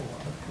there's a whole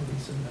lot of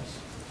cohesiveness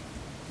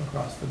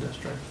across the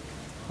district.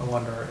 I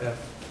wonder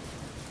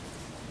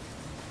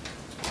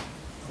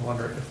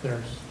if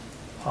there's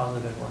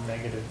positive or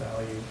negative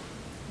value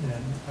in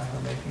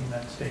our making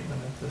that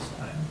statement at this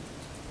time.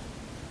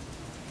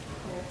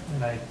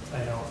 And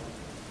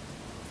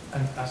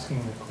I'm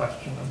asking the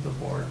question of the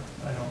board.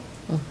 I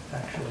don't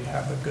actually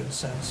have a good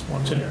sense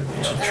one way or the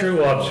It's a other.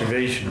 true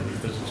observation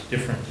because it's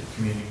different to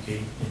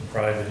communicate in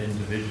private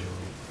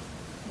individually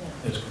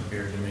yeah. as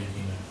compared to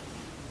making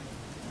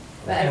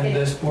But I And think-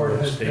 this board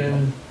has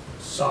Statement. been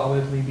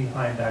solidly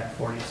behind Act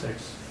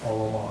 46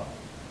 all along.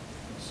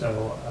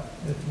 So,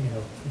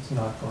 it's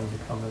not going to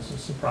come as a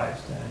surprise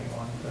to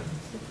anyone, but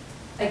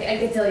I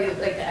can tell you,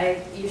 like,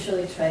 I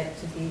usually try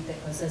to be the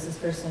consensus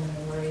person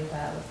I worry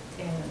about,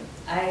 and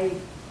I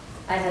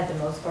had the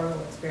most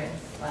horrible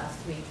experience last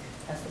week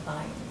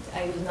testifying.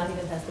 I was not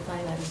even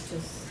testifying, I was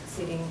just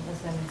sitting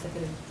as an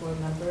executive board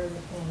member,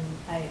 and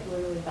I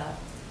literally got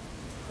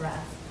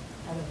harassed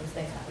out of the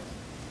state house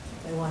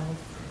by one of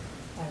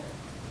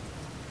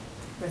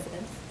our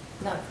residents,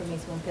 not from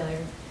East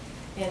Montpelier.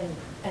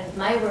 And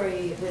my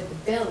worry with the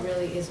bill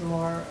really is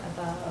more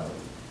about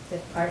the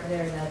part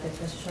there that the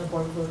transitional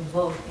board will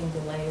vote in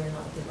delay or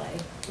not delay,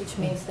 which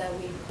means that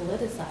we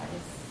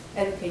politicize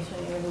education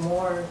even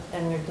more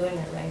than we're doing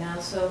it right now.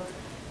 So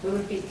we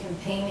would be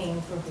campaigning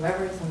for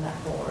whoever's on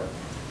that board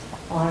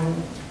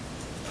on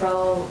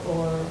pro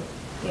or,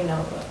 you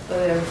know,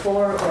 whether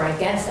for or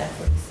against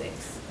F46.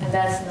 And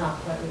that's not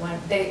what we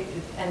want.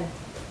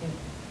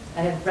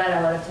 I have read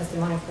a lot of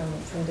testimony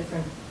from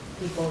different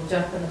people.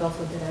 Jonathan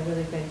also did a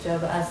really great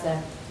job as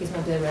a, he's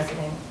not a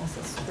resident, as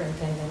a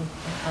superintendent,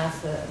 and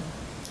as a,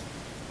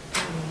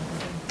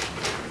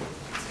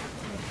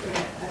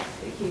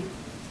 he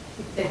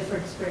did for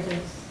the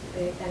superintendents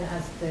and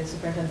as the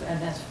superintendent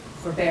and as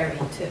for Barry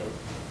too.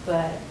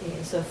 But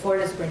so for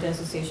the superintendent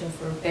association,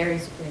 for Barry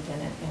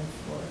superintendent, and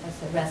for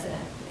as a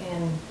resident.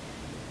 And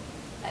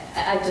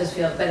I just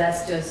feel, but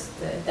that's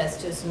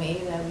just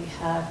me, that we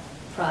have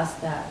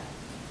crossed that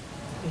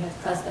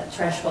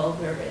threshold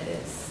where it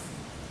is,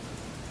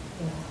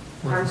 you know,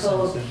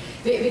 harmful,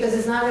 because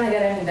it's not going to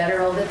get any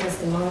better. All the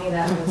testimony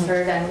that was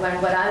heard, and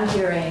what I'm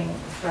hearing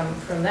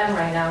from them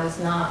right now is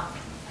not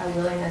a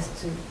willingness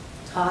to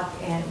talk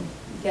and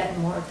get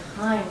more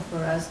time for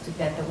us to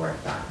get the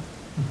work done.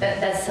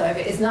 That's so.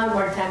 It's not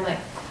more time like,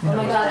 oh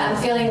my God, I'm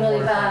feeling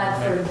really bad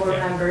for the board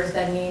members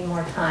that need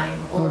more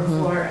time, or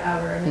for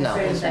our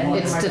administrators that need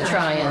more time. It's to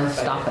try and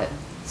stop it.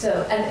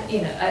 So, and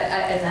you know,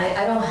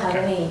 I don't have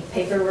any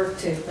paperwork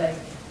to like,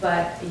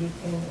 but you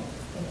can,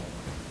 you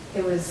know,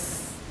 it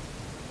was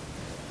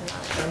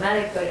not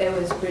dramatic, but it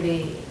was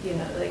pretty, you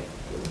know, like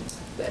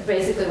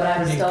basically what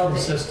I was told.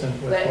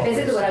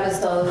 Basically what I was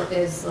told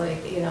is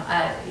like, you know,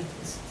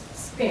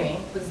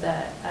 screaming was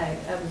that I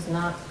was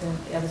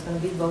going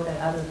to be voted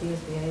out of the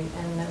SBA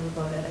and never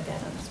voted again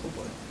on the school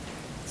board.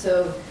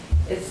 So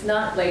it's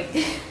not like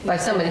by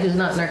somebody who's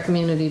not in our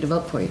community to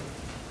vote for you.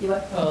 You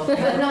what? Oh, no,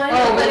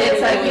 but it's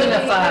like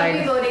unified.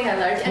 We'll be voting at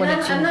large, and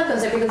I'm not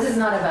concerned because it's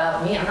not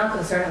about me. I'm not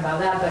concerned about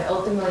that. But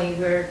ultimately,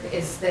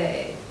 it's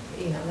the,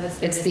 you know,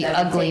 it's the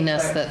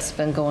ugliness that's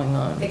been going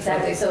on.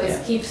 Exactly. So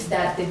it keeps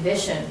that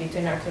division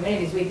between our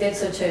communities. We did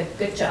such a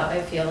good job.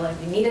 I feel like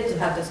we needed to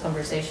have those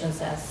conversations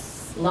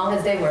as long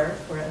as they were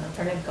for an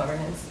alternative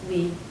governance.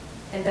 We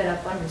ended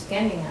up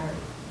understanding our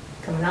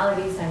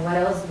commonalities and what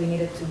else we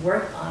needed to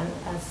work on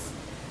as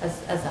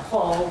a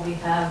whole. We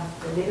have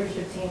the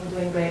leadership team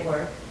doing great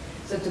work.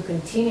 So to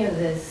continue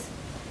this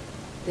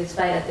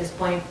fight at this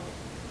point,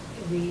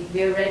 we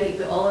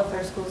already, all of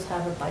our schools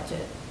have a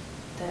budget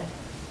that,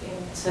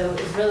 and so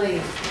it's really,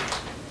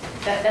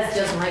 that's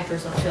just my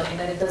personal feeling,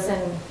 that it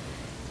doesn't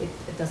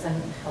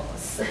help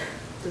us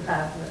to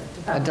have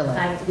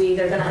time. We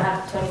either gonna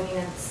have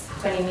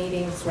 20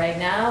 meetings right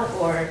now,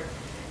 or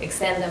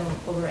extend them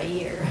over a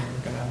year.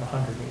 We're gonna have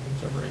 100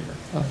 meetings over a year.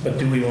 But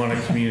do we want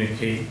to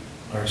communicate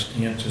our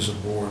stance as a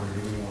board, or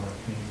do we want to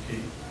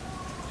communicate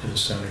to the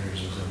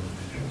senators as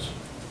individuals?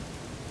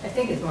 I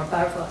think it's more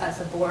powerful as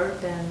a board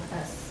than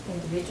as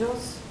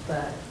individuals,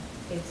 but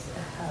it's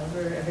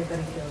however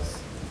everybody feels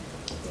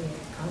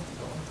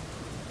comfortable.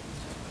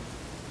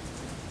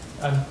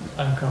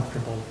 I'm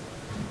comfortable.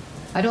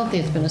 I don't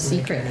think it's been a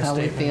secret how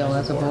we feel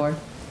as a board.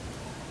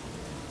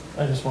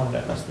 I just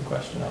wanted to ask the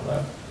question out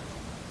loud.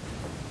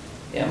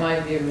 Yeah, my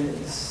view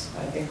is,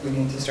 I think we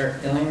need to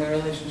start building the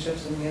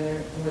relationships with the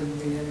other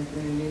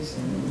communities,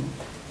 and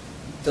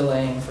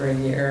delaying for a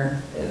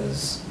year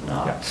is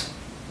not,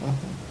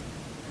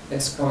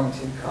 it's going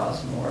to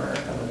cause more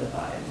of a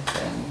divide.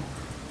 And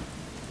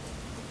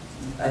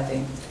I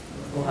think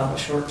we'll have a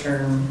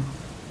short-term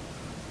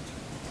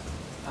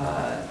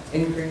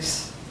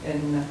increase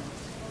in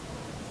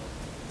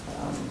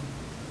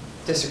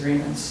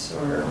disagreements,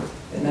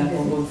 and then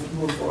we'll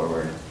move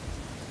forward,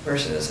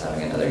 versus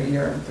having another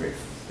year and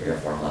three or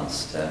 4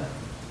 months to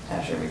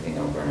hash everything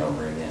over and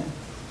over again.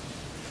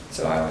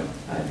 So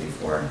I'd be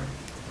for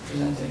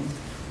presenting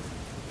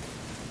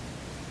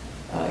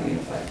a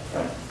unified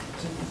product.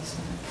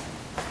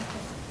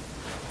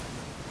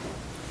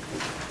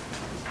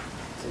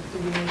 So do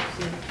we need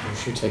to? You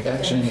should take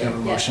action. You have a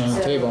motion on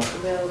the table.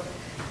 We'll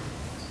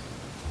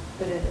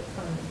put it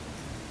on.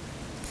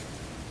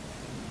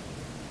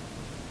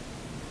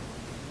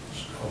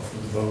 Just call for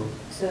the vote.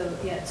 So,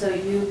 yeah, so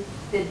you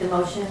did the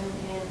motion,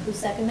 and who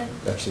seconded?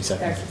 Actually,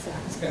 second. Darcy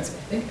seconded. I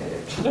think I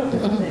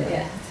did.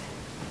 Yeah.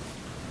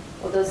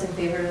 All those in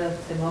favor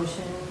of the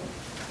motion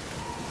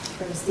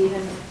from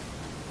Stephen,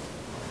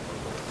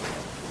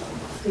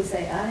 please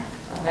say aye.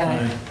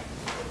 Aye.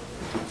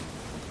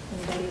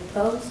 Anybody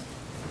opposed?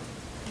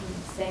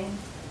 Same.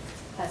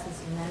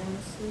 Passes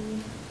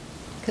unanimously.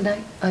 Could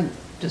I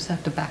just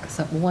have to back us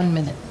up 1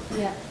 minute?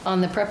 Yeah.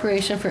 On the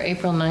preparation for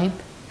April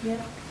 9th,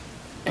 Yeah.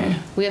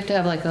 we have to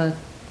have like a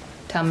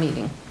town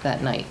meeting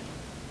that night.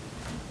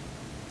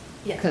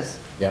 Yeah. Because,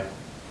 Yep.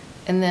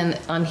 and then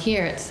on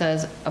here it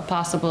says a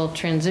possible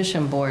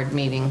transition board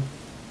meeting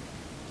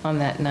on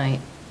that night,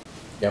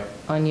 Yep,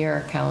 on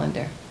your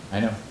calendar. I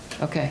know.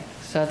 Okay,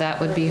 so that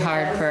would be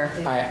hard for,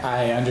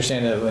 I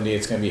understand that, Lindy,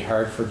 it's gonna be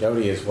hard for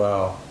Jody as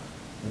well.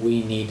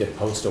 We need to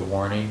post a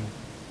warning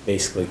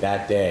basically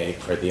that day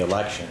for the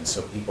election,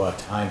 so people have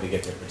time to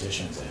get their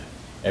petitions in.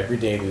 Every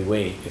day we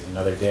wait is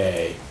another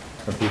day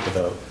for people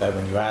that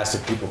when you asked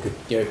if people could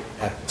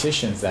have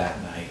petitions that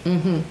night,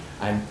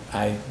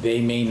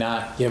 they may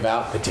not give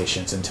out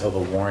petitions until the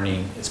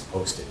warning is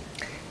posted.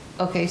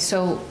 okay,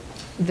 so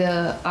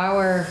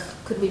our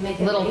Could we make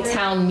it little later?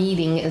 town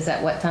meeting is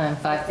at what time,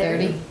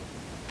 5:30?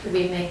 Could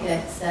we make it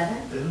at 7?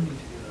 They don't need to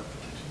get up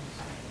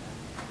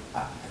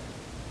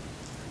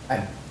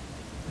petitions.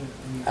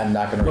 I'm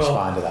not gonna Well,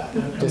 respond to that,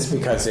 just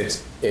because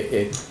it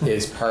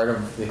is part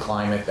of the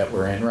climate that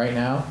we're in right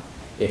now.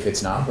 If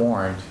it's not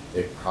warned,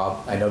 I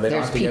know they don't There's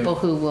have to give. people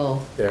who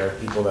will, There are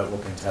people that will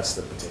contest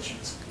the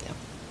petitions.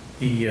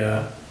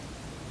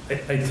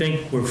 I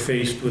think we're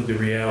faced with the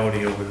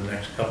reality over the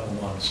next couple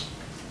months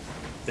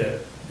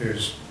that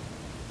there's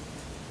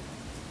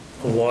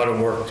a lot of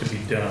work to be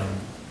done,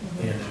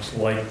 and it's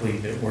likely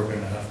that we're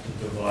gonna have to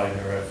divide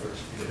our efforts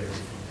to get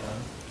everything done.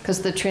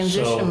 because the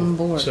transition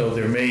board. So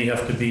there may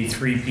have to be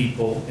 3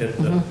 people at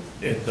the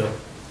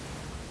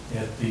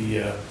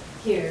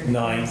Here.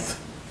 9th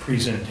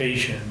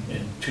presentation,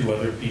 and 2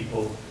 other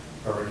people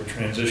are at a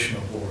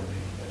transitional board meeting.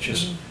 It's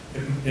just,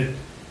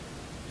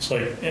 it's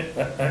like,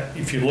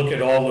 if you look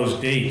at all those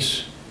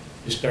dates,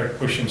 you start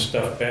pushing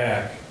stuff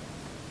back.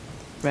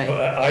 Right,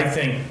 But I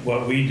think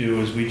what we do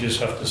is we just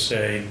have to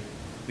say,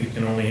 we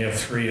can only have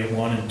 3 at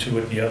one and 2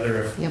 at the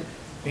other. If, Yep.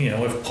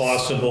 if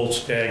possible,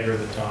 stagger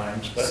the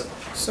times, but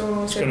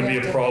So it's gonna be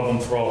a problem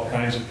for all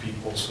kinds of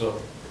people,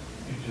 so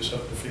you just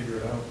have to figure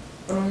it out.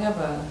 When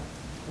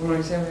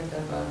we say we have to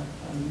have a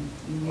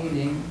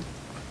meeting,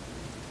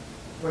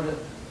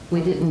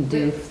 we didn't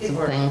do It's- some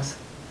things.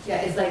 Yeah,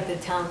 it's like the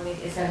town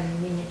meeting, it's a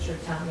miniature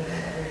town meeting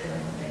that we're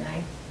doing on the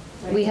 9th.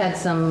 right? We had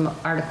some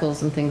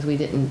articles and things we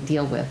didn't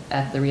deal with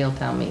at the real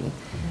town meeting.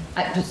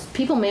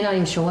 People may not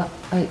even show up.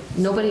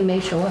 Nobody may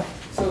show up.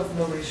 So if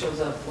nobody shows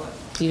up, what?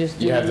 You just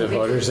do You have the it.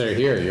 voters that are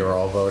here, you're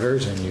all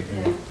voters, and you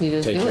can You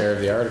just take do care it.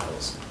 of the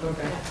articles.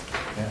 Okay.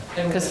 Yeah.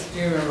 And 'Cause- do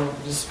you remember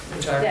just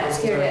which Yeah, articles?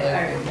 here, were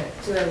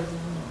to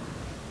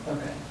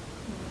Okay.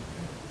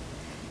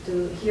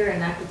 hear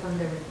and act upon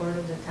the report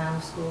of the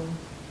town school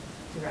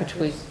Which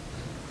we- directors.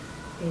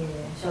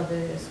 Shall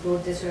the school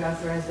district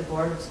authorize the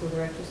board of school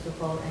directors to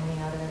call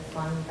any other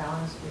fund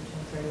balance for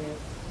June 30th,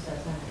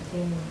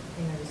 2019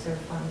 in a reserve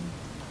fund?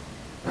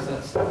 So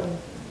that's,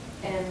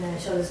 And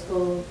shall the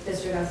school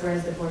district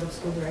authorize the board of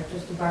school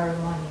directors to borrow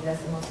money?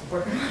 That's the most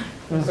important one.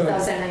 Mhm. So it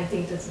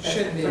 2019 to 2020.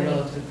 should be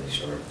relatively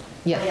short.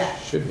 Yeah, Yeah.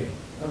 Should be.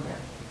 Okay.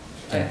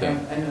 Thank you.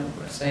 I know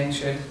we're saying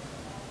should.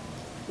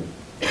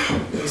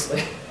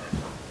 Obviously.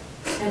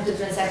 And to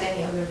transact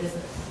any other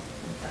business.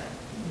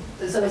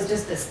 So it's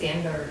just the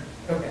standard.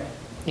 Okay.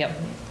 yep.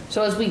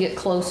 So as we get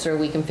closer,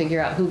 we can figure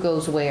out who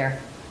goes where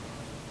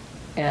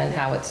and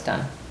how it's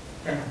done.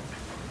 Fair enough.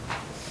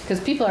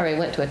 Because people already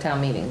went to a town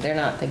meeting. They're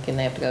not thinking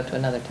they have to go to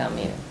another town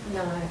meeting.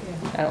 No, I agree.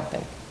 I don't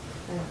think.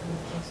 I don't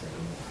think so either.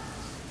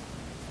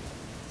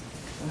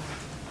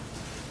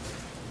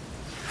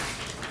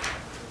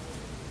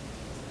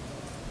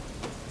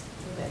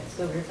 Okay,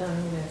 so we're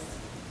done with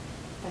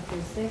chapter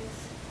 6.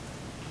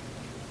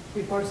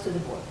 Reports to the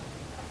board,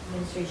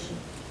 administration.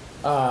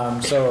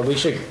 So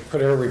Alicia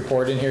put her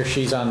report in here.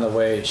 She's on the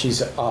way,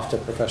 she's off to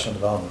professional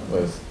development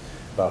with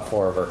about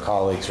 4 of her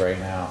colleagues right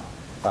now.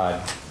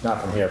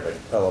 Not from here, but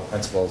fellow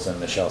principals and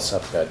Michelle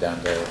Supka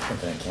down to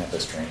Infinite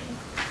Campus training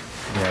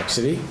in New York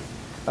City.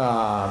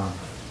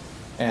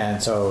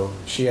 And so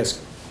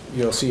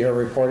you'll see her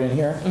report in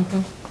here.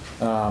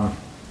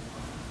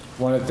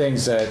 One of the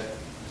things that,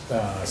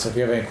 so if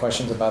you have any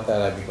questions about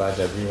that, I'd be glad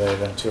to relay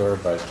them to her,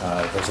 but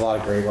there's a lot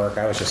of great work.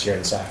 I was just here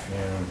this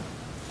afternoon.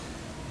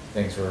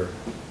 Things were,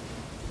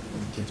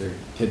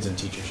 kids and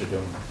teachers are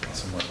doing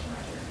some work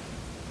right here.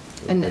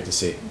 It was And- great to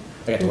see.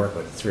 I got to work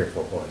with 3 or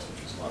 4 boys,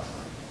 which was a lot of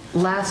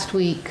fun. Last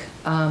week,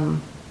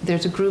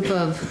 there's a group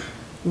of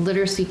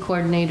literacy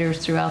coordinators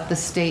throughout the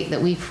state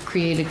that we've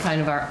created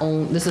kind of our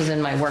own, this is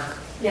in my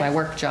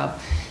work job.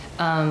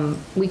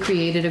 We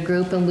created a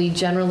group and we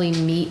generally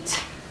meet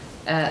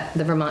at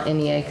the Vermont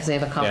NEA because they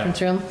have a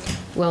conference room.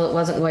 Well, it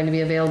wasn't going to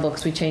be available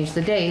because we changed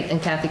the date, and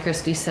Kathy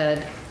Christie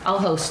said, I'll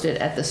host it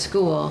at the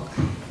school.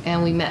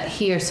 And we met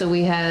here, so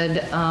we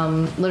had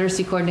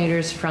literacy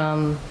coordinators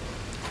from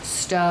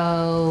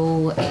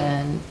Stowe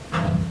and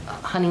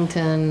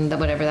Huntington,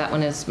 whatever that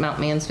one is, Mount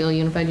Mansfield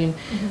Unified Union.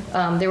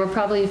 There were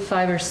probably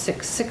 5 or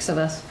 6 of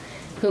us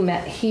who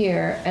met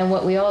here, and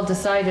what we all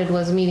decided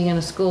was meeting in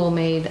a school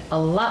made a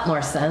lot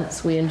more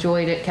sense. We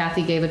enjoyed it.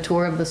 Kathy gave a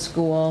tour of the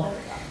school.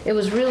 It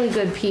was really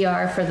good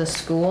PR for the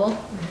school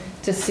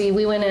to see.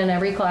 We went in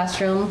every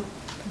classroom,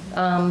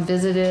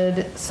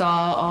 visited,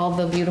 saw all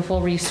the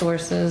beautiful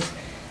resources,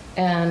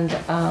 and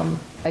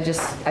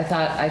I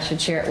thought I should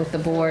share it with the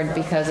board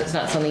because it's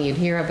not something you'd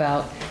hear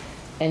about,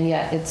 and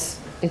yet it's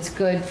it's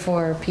good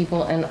for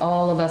people, and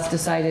all of us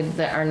decided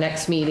that our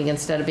next meeting,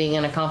 instead of being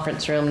in a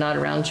conference room, not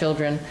around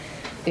children,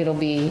 it'll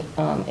be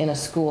in a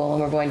school,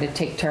 and we're going to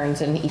take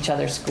turns in each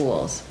other's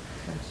schools.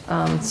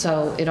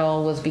 So it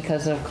all was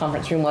because the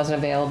conference room wasn't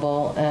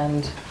available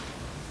and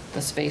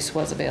the space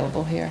was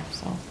available here,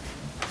 so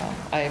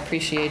I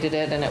appreciated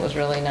it, and it was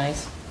really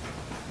nice.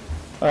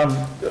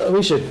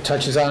 Alicia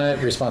touches on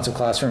it, responsive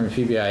classroom and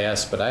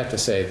PBIS, but I have to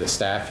say the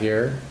staff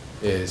here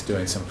is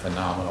doing some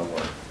phenomenal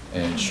work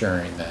in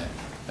ensuring that,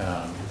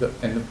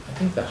 and I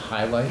think the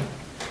highlight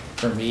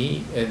for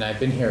me, and I've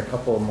been here a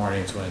couple of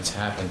mornings when it's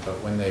happened,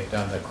 but when they've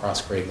done the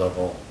cross grade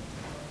level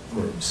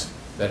groups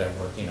that are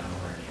working on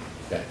learning,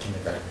 you've got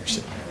kindergartners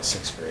sitting there with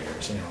sixth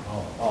graders, you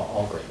know,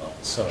 all grade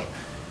levels. So,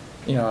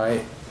 you know,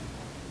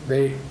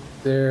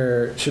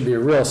 there should be a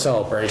real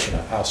celebration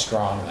of how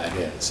strong that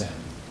is and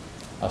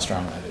how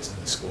strong that is in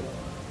the school.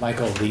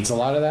 Michael leads a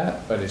lot of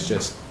that, but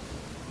it's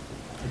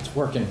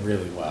working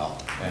really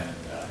well, and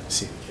to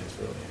see the kids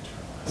really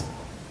internalize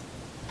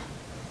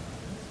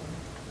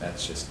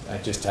it. I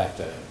just have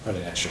to put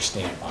an extra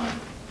stamp on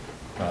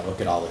when I look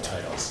at all the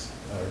titles.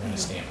 We're going to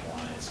stamp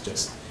one.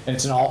 And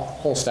it's an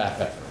whole staff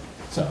effort.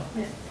 So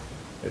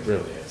it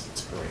really is.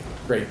 It's a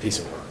great piece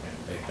of work,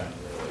 and they've done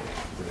really,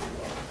 really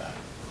well with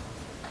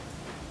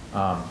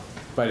that.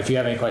 But if you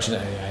have any questions,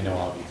 I know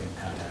all of you can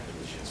contact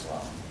Alicia as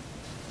well.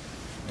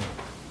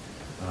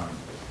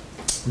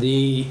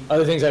 The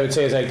other things I would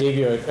say is I gave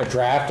you a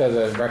draft of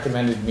the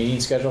recommended meeting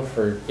schedule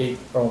for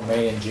April,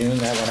 May, and June.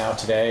 That went out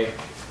today.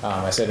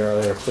 I said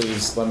earlier,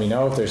 please let me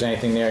know if there's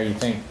anything there you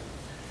think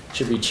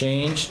should be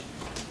changed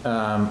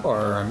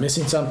or I'm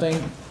missing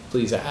something.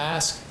 Please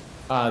ask.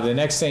 The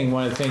next thing,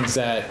 one of the things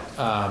that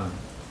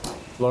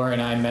Laura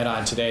and I met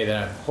on today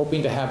that I'm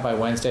hoping to have by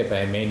Wednesday, but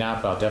I may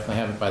not, but I'll definitely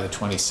have it by the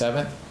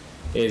 27th,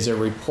 is a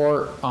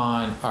report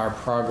on our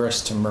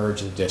progress to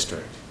merge the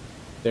district.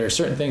 There are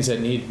certain things that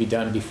need to be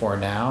done before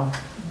now,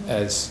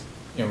 as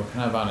you know, we're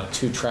kind of on a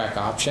two-track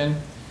option,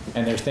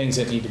 and there's things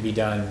that need to be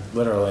done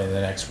literally in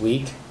the next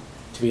week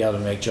to be able to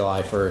make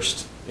July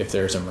 1st if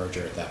there's a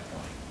merger at that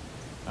point.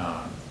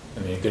 I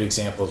mean, a good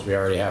example is we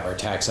already have our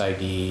tax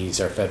IDs,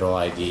 our federal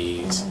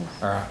IDs,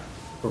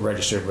 we're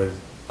registered with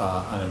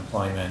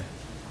unemployment,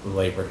 the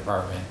labor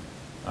department.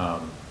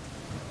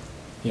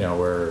 You know,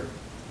 we're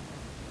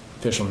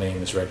official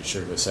name is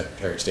registered with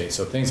Secretary of State.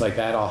 So things like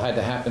that all had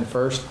to happen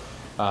first.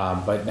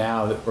 But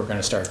now that we're going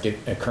to start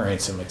incurring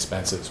some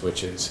expenses,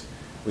 which is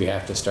we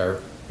have to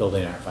start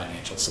building our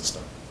financial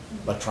system,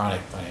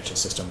 electronic financial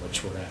system,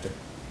 which we're going to have to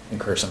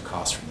incur some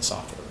costs from the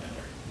software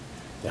vendor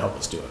to help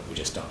us do it. We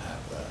just don't have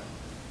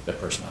the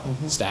personnel,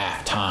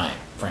 staff, time,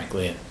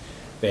 frankly, and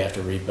they have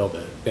to rebuild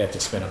it. They have to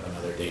spin up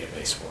another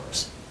database for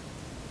us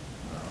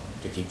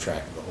to keep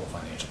track of the whole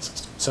financial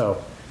system.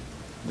 So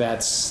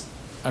that's,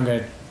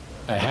 I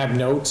have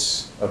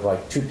notes of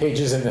like 2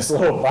 pages in this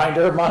little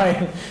binder of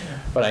mine,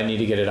 but I need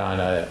to get it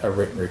on a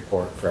written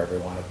report for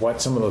everyone of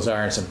what some of those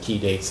are and some key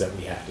dates that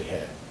we have to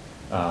hit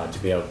to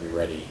be able to be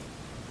ready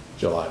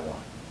July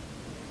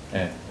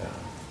 1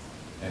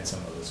 and some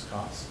of those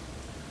costs.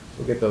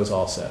 We'll get those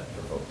all set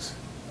for folks.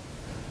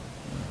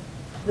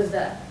 Was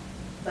that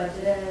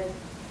budgeted?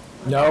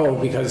 No,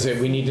 because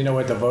we need to know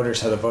what how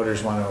the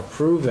voters want to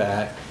approve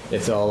that,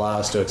 if they'll allow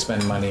us to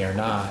expend money or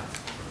not.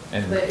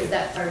 And but is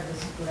that part of the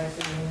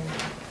supervisor union?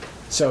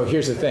 So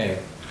here's the thing.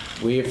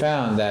 We have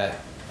found that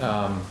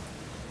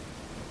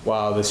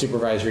while the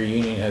supervisory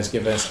union has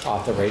given us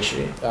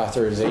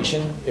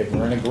authorization, if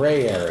we're in a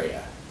gray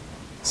area,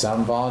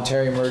 some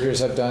voluntary mergers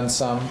have done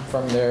some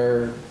from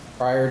their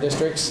prior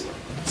districts.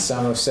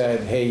 Some have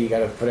said, hey, you got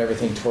to put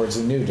everything towards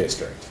the new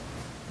district.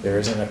 There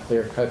isn't a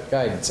clear-cut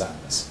guidance on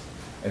this,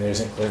 and there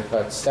isn't a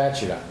clear-cut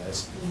statute on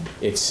this.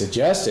 It's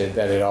suggested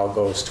that it all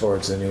goes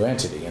towards the new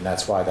entity, and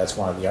that's why that's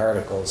one of the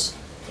articles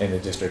in the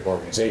district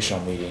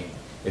organizational meeting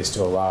is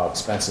to allow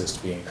expenses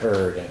to be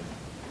incurred and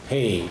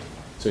paid,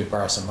 so we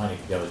borrow some money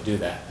to be able to do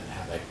that and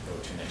have that go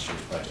to next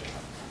year's budget.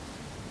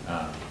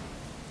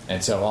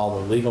 And so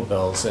all the legal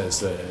bills, as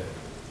the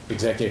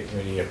executive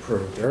committee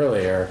approved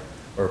earlier,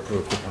 were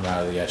approved to come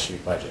out of the SU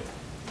budget.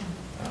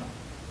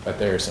 But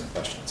there are some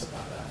questions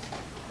about that.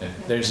 And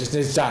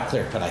it's not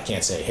clear cut. I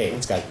can't say, hey,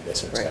 it's got to be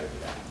this or it's got to be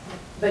that.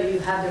 But you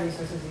have the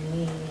resources you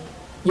need.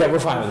 Yeah, we're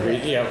fine with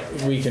it. Yeah,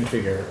 we can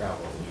figure out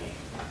what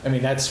I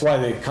mean, that's why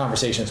the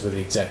conversations with the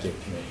executive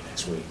committee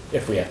next week,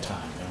 if we have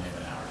time. We only have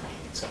an hour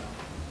meeting, so.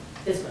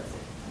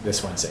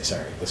 This Wednesday,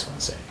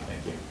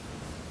 thank you.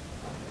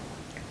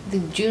 The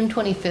June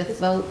 25th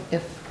vote,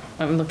 if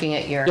I'm looking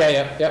at your.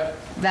 Yeah, yep.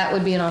 That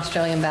would be an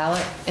Australian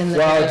ballot in the.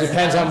 Well, it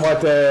depends on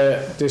what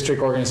the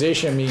district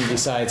organization meeting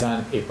decides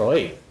on April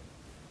 8th.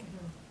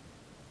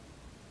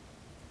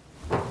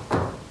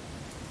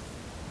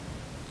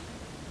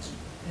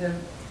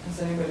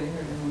 Has anybody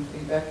heard any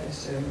feedback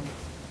as to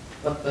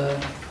what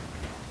the,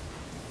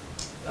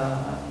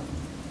 I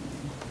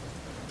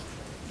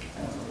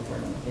don't know the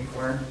word I'm looking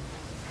for,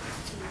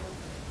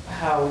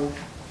 how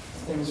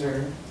things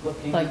are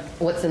looking? Like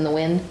what's in the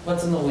wind?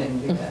 What's in the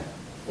wind, yeah.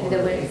 And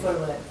they're waiting for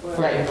what? For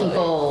Right,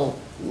 people,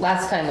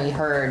 last time we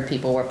heard,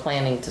 people were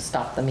planning to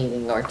stop the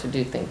meeting or to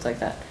do things like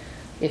that.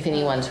 If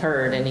anyone's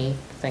heard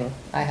anything,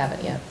 I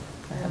haven't yet.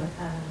 I haven't.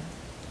 I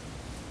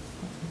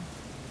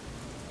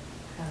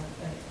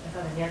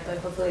haven't yet, but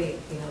hopefully,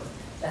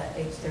 that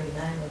age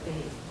 39 will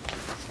be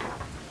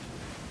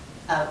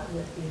out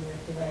with either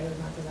delay or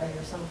not delay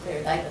or some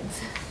clear guidance.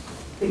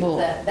 Because Well-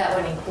 that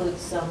one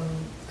includes some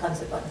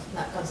consequences,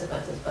 not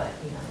consequences, but,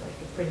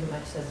 like it pretty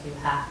much says you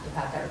have to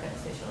have that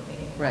organizational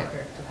meeting in Right.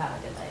 order to have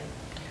a delay.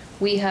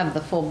 We have the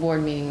full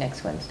board meeting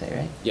next Wednesday,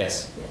 right?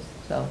 Yes, Yes.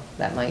 So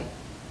that might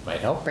might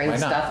help, bring might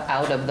not. stuff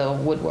out of the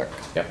woodwork.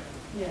 Yep.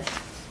 Yes.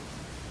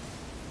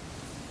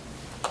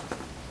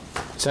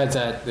 Besides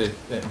that, I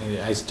mean,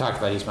 I talked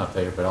about East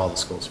Montpelier, but all the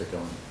schools are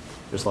doing,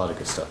 there's a lot of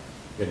good stuff.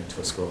 Get into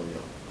a school,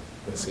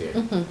 you'll see it.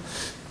 Mhm.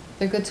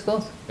 They're good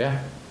schools. Yeah.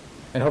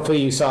 And hopefully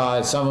you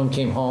saw, some of them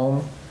came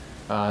home,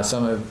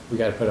 we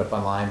got to put up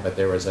online, but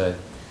there was a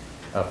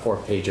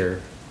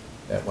 4-pager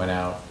that went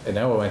out, and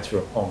then we went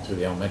home through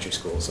the elementary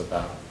schools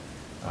about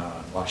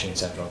Washington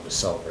Central, just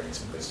celebrating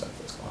some good stuff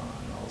that's going on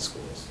in all the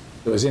schools.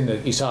 It was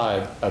you saw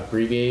an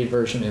abbreviated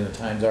version in the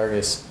Times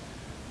Argus,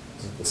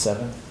 was it the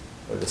 7th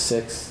or the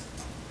 6th?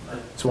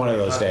 It's one of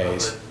those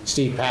days.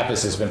 Steve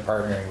Pappas has been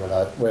partnering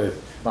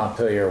with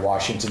Montpelier,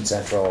 Washington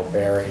Central,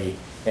 Barry,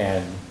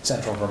 and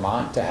Central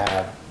Vermont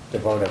to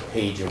devote a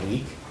page a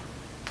week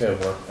to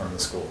work from the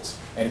schools.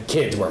 And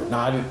kids work,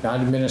 not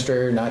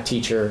administrator, not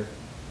teacher,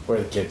 what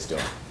are the kids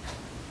doing?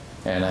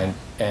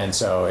 And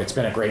so it's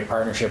been a great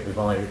partnership.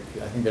 I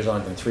think there's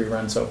only been 3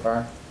 runs so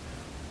far,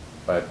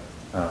 but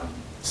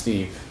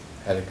Steve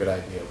had a good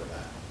idea with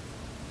that.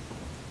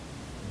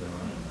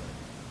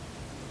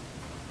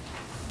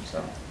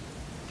 So.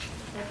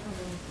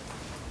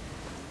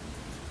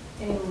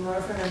 Any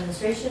more from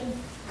administration?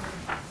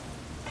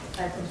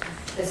 Aside from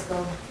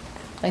fiscal?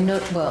 I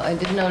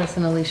did notice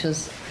in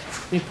Alicia's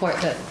report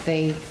that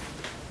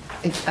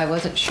I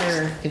wasn't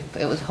sure if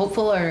it was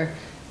hopeful or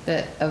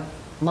that a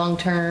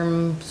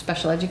long-term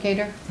special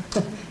educator.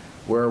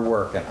 We're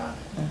working on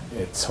it.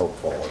 It's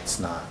hopeful. It's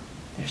not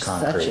There's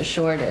concrete. such a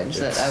shortage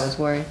that I was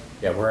worried.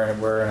 Yeah, we're in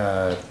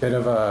a bit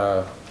of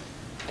a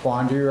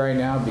quandary right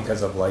now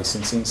because of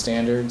licensing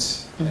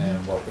standards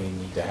and what we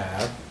need to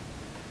have,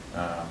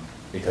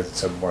 because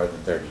it's more than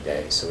 30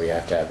 days, so we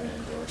have to have an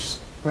endorsed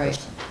Right.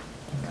 person.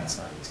 And that's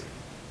not easy.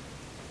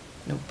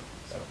 Nope.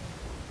 So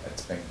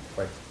that's been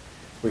quite.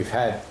 We've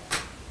had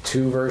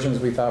 2 versions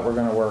we thought were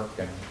going to work,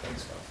 and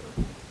things fell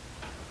through.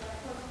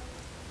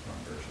 On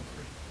version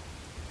 3.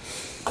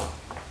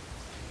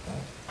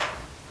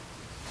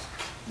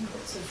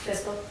 So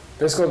fiscal?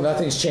 Fiscal,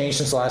 nothing's changed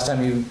since the last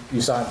time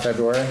you saw it in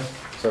February,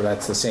 so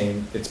that's the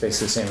same, it's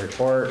basically the same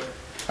report.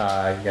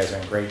 You guys are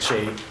in great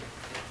shape.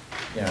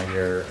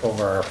 You're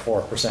over our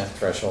 4%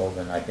 threshold,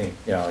 and I think,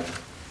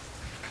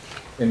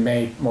 in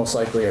May, most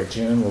likely, or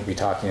June, we'll be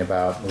talking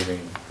about moving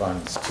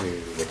funds to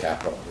the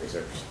capital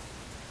reserves.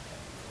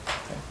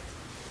 Okay,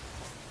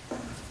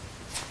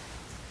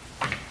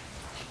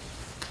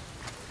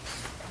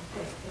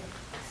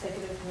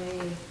 executive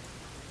committee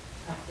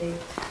update.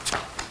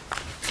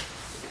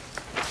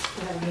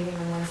 We have a meeting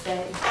on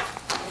Wednesday.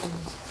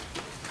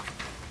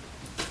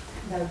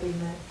 That would be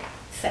my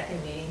second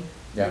meeting.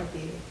 Yeah. With the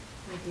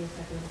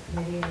executive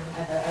committee. And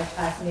at our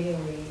past meeting,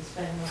 we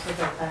spent most of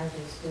our time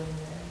just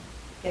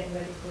getting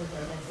ready for the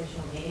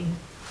organizational meeting.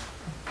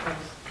 That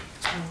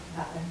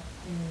happened.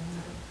 And,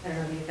 I don't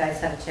know if you guys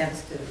had a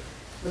chance to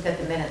look at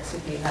the minutes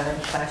if you have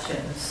any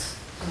questions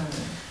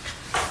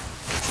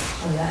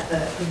on that,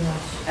 but pretty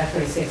much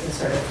after safe to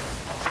sort of.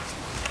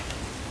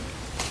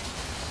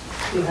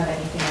 Do you have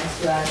anything else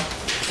to add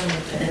on the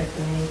executive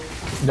committee?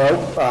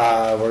 Nope,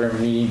 we're going to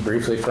be meeting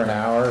briefly for an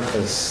hour,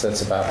 because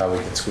that's about how we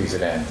could squeeze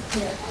it in.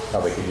 Yeah.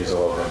 Probably could use a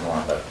little bit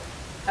more, but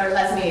Our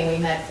last meeting, we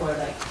met for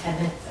like 10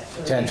 minutes,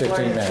 actually. 10,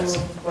 15 minutes.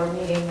 Board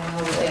meeting, and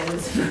all we did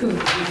was food.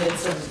 We did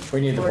some.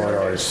 We need the board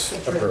orders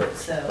approved.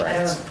 So Right.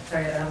 I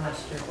don't know how much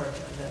to report on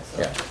that,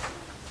 so. yeah.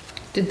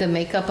 Did the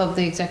makeup of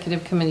the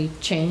executive committee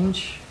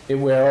change? It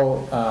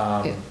will.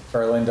 Yeah.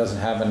 Berlin doesn't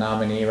have a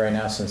nominee right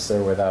now since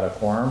they're without a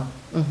quorum.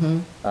 Mm-hmm.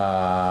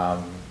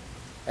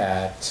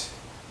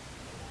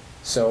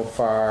 So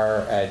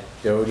far at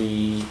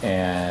Doty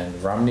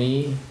and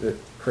Rumney,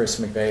 Chris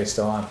McVeigh is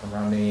still on from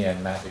Rumney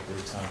and Matt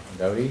DeGroot's on from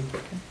Doty.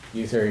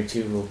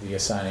 U32 will be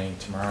assigning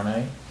tomorrow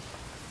night.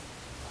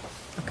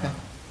 Okay.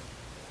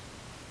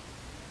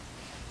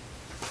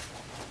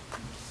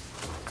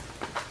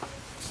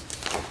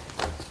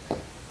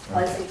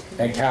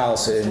 And Cal,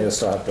 and you'll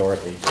still have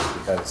Dorothy, just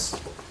because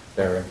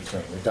they're in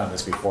between. We've done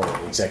this before.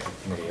 The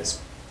executive committee has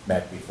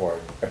met before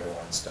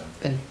everyone's done.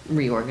 And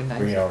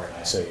reorganized.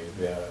 Reorganize, so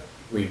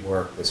we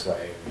work this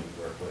way, we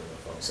work with the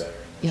folks that are in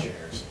the Yep.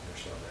 chairs, and they're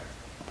still there.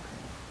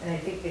 And I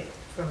think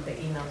from the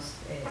emails,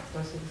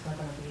 Dorothy is not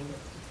going to be able to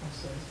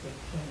also speak.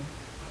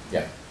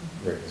 Yeah,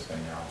 Rick has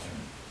been your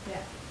alternate.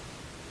 Yeah.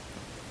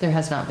 There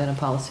has not been a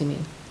policy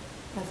meeting.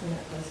 That's in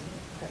that person.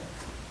 Okay.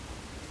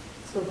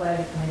 School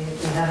body committee,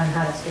 we haven't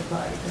had a school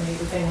body committee,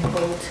 we're going to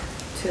vote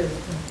to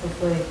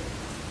hopefully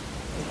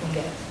we can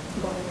get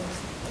going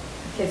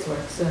with kids'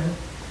 work soon.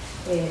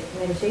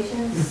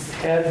 Negotiations?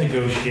 Had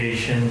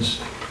negotiations,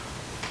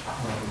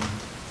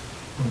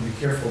 I'm gonna be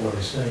careful what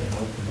I say in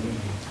open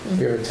meeting.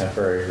 We have a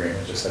temporary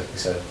agreement, just like we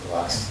said at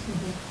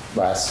the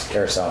last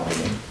carousel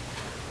meeting.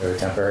 We have a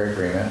temporary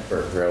agreement,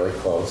 we're really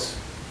close.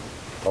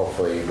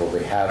 Hopefully, we'll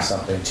have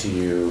something to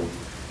you.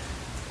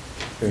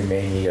 We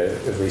may need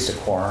at least a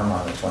quorum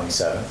on the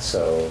 27th,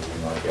 so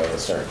we want to be able to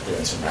start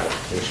doing some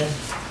ratification.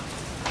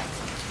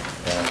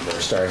 And we're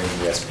starting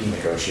the ESP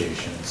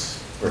negotiations.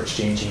 We're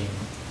exchanging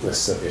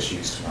lists of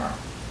issues tomorrow.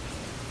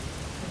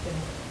 Okay.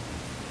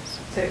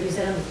 So you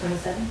said on the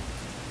 27th?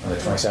 On the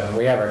 27th,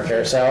 we have our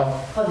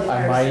carousel. Oh, the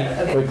I carousel. might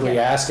Okay, quickly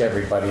yeah. ask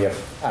everybody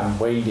if I'm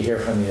waiting to hear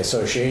from the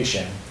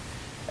association.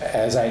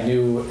 As I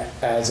knew,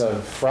 as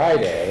of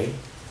Friday,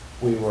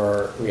 we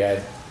had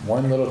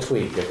one little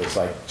tweak. It was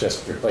like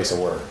just replace a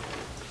word,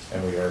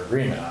 and we were in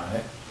agreement on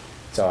it.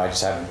 So I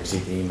just haven't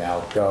received the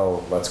email,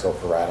 let's go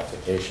for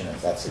ratification.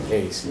 If that's the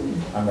case,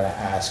 I'm going to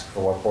ask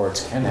for what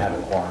boards can have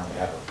a quorum to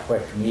have a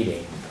quick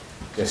meeting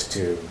just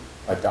to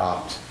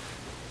adopt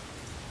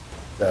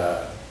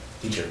the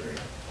teacher agreement.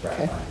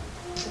 Ratify.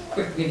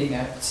 Quick meeting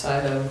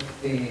outside of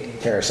the.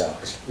 Carousel,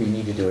 'cause we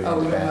need to do it Oh,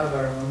 we don't independent. have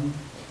our own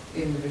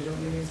individual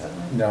meetings that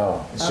night?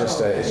 No, it's just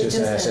Oh, it's just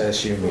an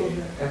SSU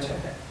meeting. Gotcha,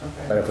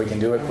 But okay. if we can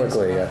do it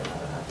quickly, I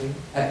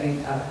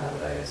mean, out of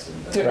habit, I assume.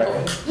 but-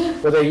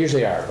 right. Well, they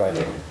usually are, but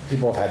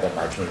people have had their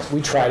March meetings.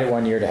 We tried it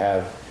one year to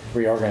have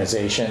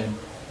reorganization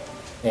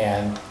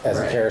and as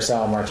a Right.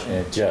 carousel March, and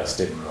it just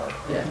didn't work.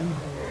 Yeah.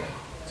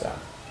 So,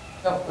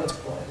 No, that's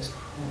cool, I just.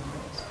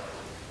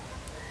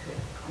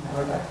 Now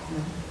we're back.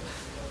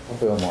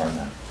 hopefully more on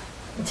that.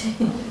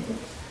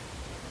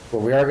 But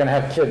we are going to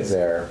have kids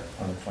there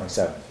on the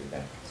 27th, we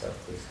think, so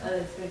please Oh, come.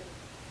 that's good.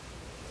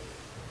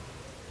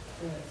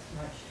 So it's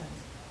March 10th.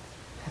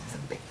 That's a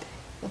big day.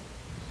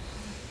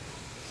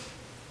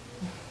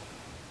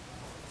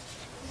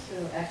 So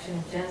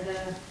action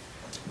agenda,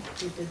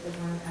 we did the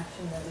one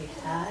action that we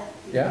had.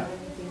 Do you Yeah. have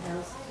anything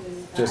else to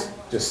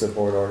add? Just the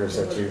board orders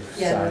that you've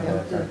Yeah, signed. we and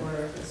don't do everything. board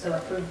orders. So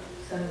approve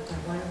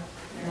 7.1,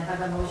 and I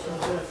have a motion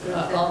to approve the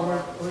I'll-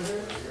 board orders.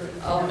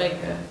 I'll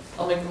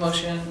make a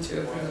motion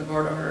to approve the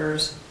board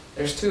orders.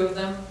 There's two of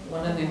them,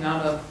 one in the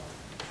amount of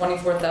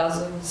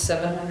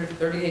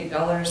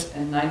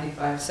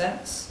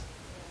 $24,738.95,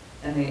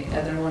 and the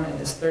other one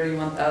is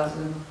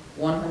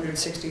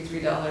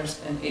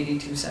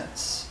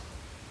 $31,163.82.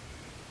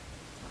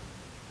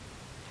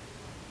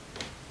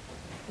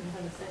 Can I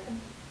have a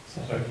second?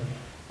 Second.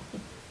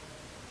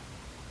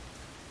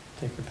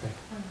 Take your pick.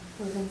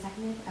 Moved and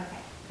seconded?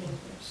 Okay, thank you.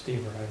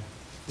 Steve or I.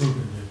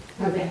 Ruben did.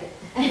 Okay.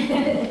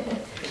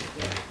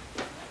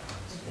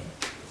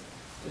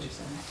 Did you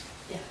say?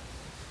 Yeah.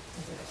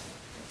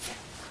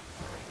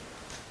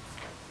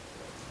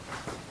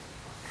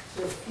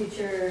 So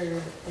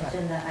future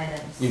agenda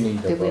items. You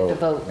need to Did we have to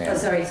vote? ma'am. Oh,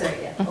 sorry,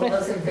 yeah. All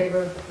those in favor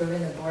of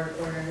approving the board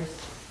orders?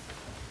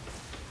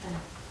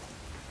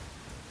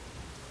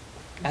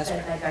 As-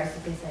 Said by Darcy,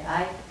 please say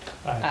aye.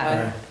 Aye.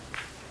 Aye.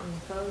 Any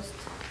opposed?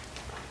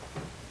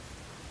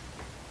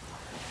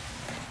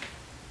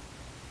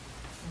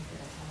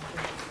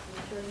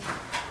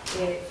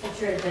 Okay,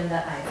 future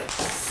agenda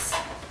items.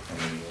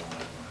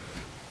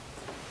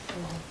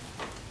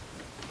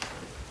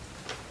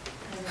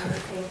 I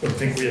don't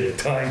think we had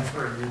time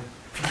for a new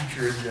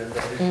future agenda.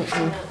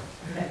 Mm-mm.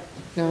 Okay.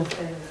 No.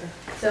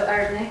 So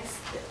our next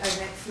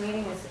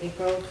meeting is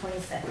April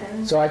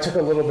 22nd. So I took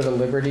a little bit of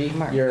liberty.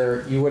 March.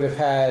 You would have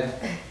had,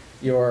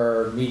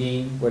 your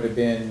meeting would have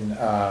been,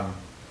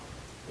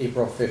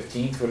 April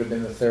 15th would have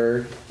been the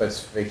 3rd, but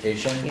it's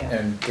vacation. Yeah.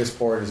 And this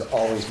board has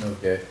always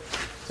moved it.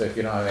 So if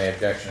you don't have any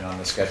objection on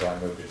the schedule, I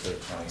moved it to the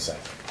 22nd.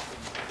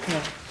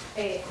 Yeah.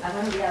 Hey, I'm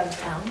gonna be out of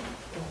town. So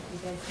you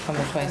guys On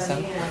the have a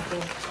 27th. meeting, I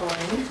can call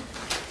in.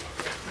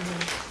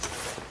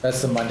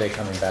 That's the Monday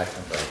coming back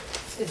from break.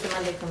 It's the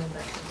Monday coming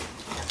back.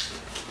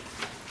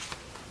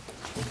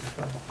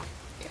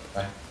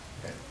 Right?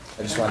 Okay.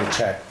 I just wanted to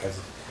check, because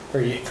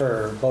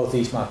for both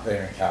East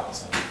Montpelier and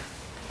Callis,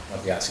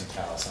 I'll be asking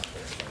Callis on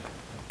Thursday.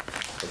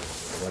 For the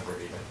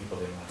liberty that people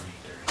didn't want to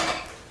meet during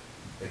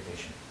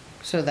vacation.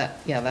 So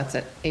that's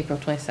it, April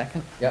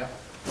 22nd. Yep.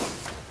 So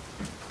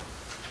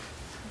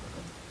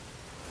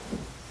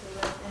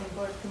that's any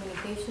board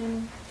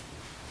communication?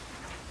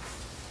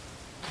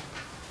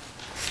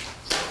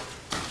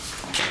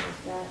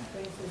 That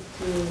brings us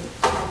to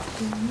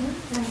afternoon,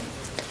 right?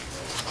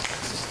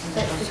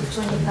 That's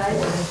 6:25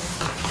 or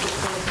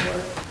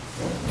 6:24?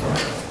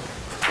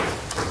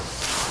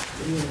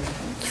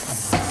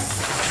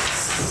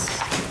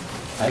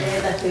 I-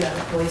 Yeah, that's the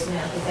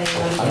voicemail, if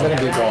anyone. I'm gonna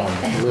be going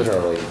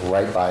literally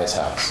right by his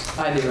house.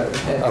 I do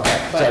everything.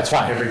 Okay, so it's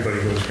fine.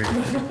 Everybody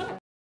goes.